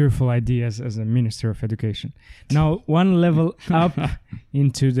 Beautiful ideas as a Minister of Education. Now, one level up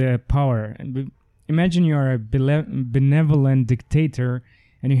into the power. Imagine you are a benevolent dictator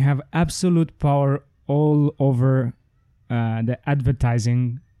and you have absolute power all over the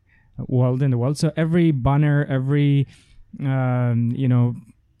advertising world in the world. So every banner, every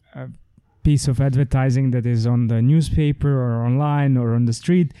piece of advertising that is on the newspaper or online or on the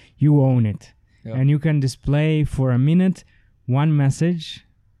street, you own it. Yep. And you can display for a minute one message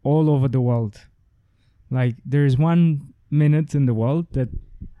all over the world. Like, there is 1 minute in the world that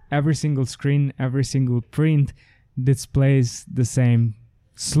every single screen, every single print displays the same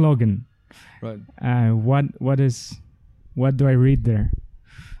slogan. Right. What do I read there?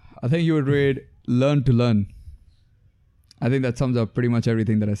 I think you would read "learn to learn." I think that sums up pretty much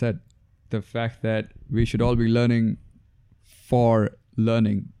everything that I said. The fact that we should all be learning for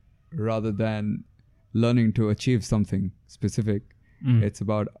learning rather than learning to achieve something specific. It's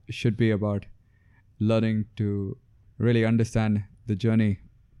should be about learning to really understand the journey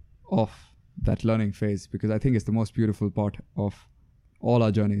of that learning phase, because I think it's the most beautiful part of all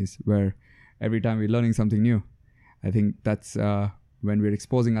our journeys, where every time we're learning something new, I think that's when we're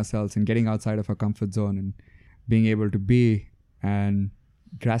exposing ourselves and getting outside of our comfort zone and being able to be and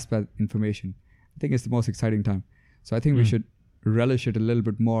grasp that information. I think it's the most exciting time. So I think we should relish it a little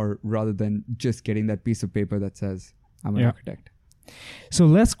bit more rather than just getting that piece of paper that says, I'm an architect. So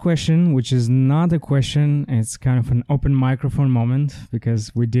last question, which is not a question, it's kind of an open microphone moment,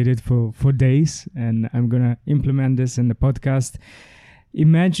 because we did it for days, and I'm going to implement this in the podcast.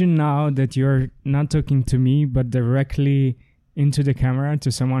 Imagine now that you're not talking to me, but directly into the camera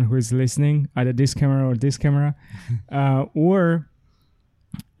to someone who is listening, either this camera or this camera, or,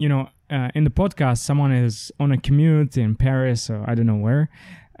 in the podcast, someone is on a commute in Paris or I don't know where,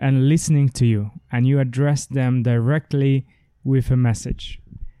 and listening to you, and you address them directly with a message.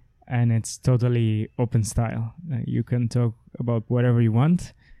 And it's totally open style. You can talk about whatever you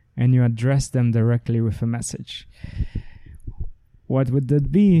want and you address them directly with a message. What would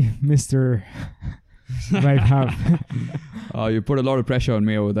that be, Mr. Vaibhav? You put a lot of pressure on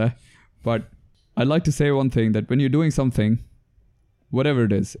me over there. But I'd like to say one thing, that when you're doing something, whatever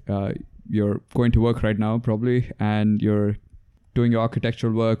it is, you're going to work right now probably, and you're doing your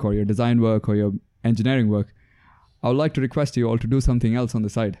architectural work or your design work or your engineering work, I would like to request you all to do something else on the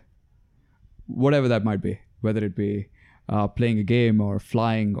side. Whatever that might be, whether it be playing a game or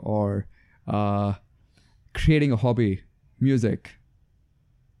flying or creating a hobby, music,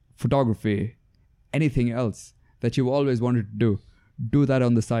 photography, anything else that you've always wanted to do that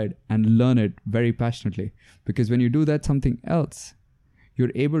on the side and learn it very passionately. Because when you do that something else,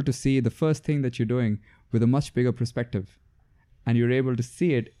 you're able to see the first thing that you're doing with a much bigger perspective. And you're able to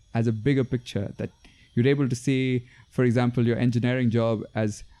see it as a bigger picture, that you're able to see, for example, your engineering job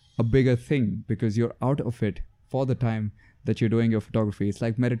as a bigger thing because you're out of it for the time that you're doing your photography. It's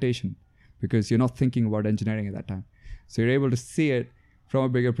like meditation because you're not thinking about engineering at that time. So you're able to see it from a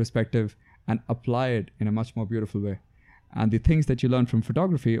bigger perspective and apply it in a much more beautiful way. And the things that you learn from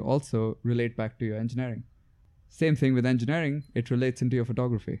photography also relate back to your engineering. Same thing with engineering, it relates into your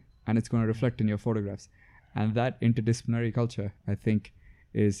photography and it's going to reflect in your photographs. And that interdisciplinary culture, I think,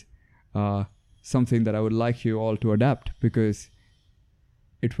 is something that I would like you all to adapt because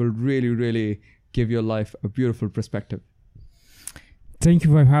it will really, really give your life a beautiful perspective. Thank you,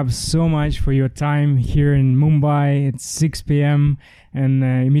 Vaibhav, so much for your time here in Mumbai. It's 6 p.m. and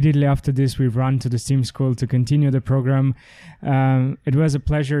immediately after this, we run to the STEAM School to continue the program. It was a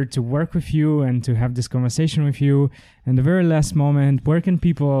pleasure to work with you and to have this conversation with you. And the very last moment, where can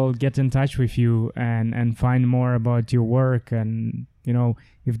people get in touch with you and find more about your work? And you know,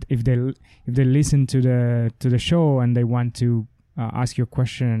 if they listen to the show and they want to ask you a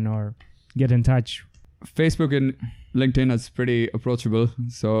question or get in touch. Facebook and LinkedIn is pretty approachable,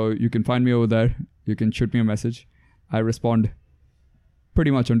 so you can find me over there. You can shoot me a message. I respond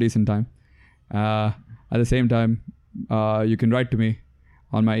pretty much on decent time. At the same time, you can write to me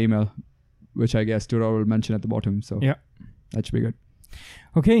on my email, which I guess Tudor will mention at the bottom. So yeah, that should be good.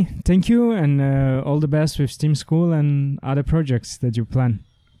 Okay, thank you, and all the best with STEAM School and other projects that you plan.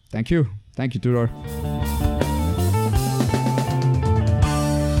 Thank you. Thank you, Tudor.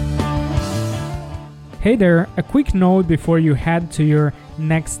 Hey there, a quick note before you head to your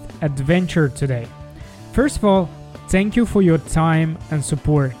next adventure today. First of all, thank you for your time and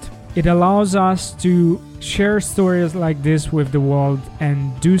support. It allows us to share stories like this with the world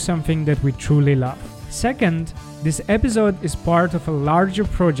and do something that we truly love. Second, this episode is part of a larger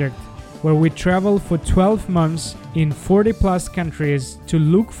project where we travel for 12 months in 40 plus countries to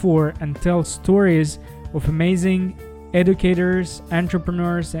look for and tell stories of amazing educators,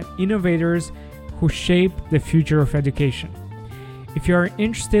 entrepreneurs, and innovators who shape the future of education. If you are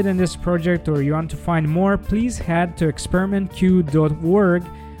interested in this project or you want to find more, please head to experimentq.org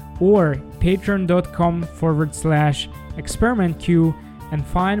or patreon.com/experimentq and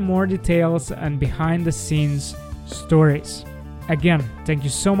find more details and behind the scenes stories. Again, thank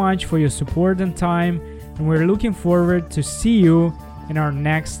you so much for your support and time, and we're looking forward to see you in our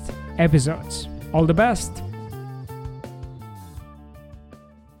next episodes. All the best!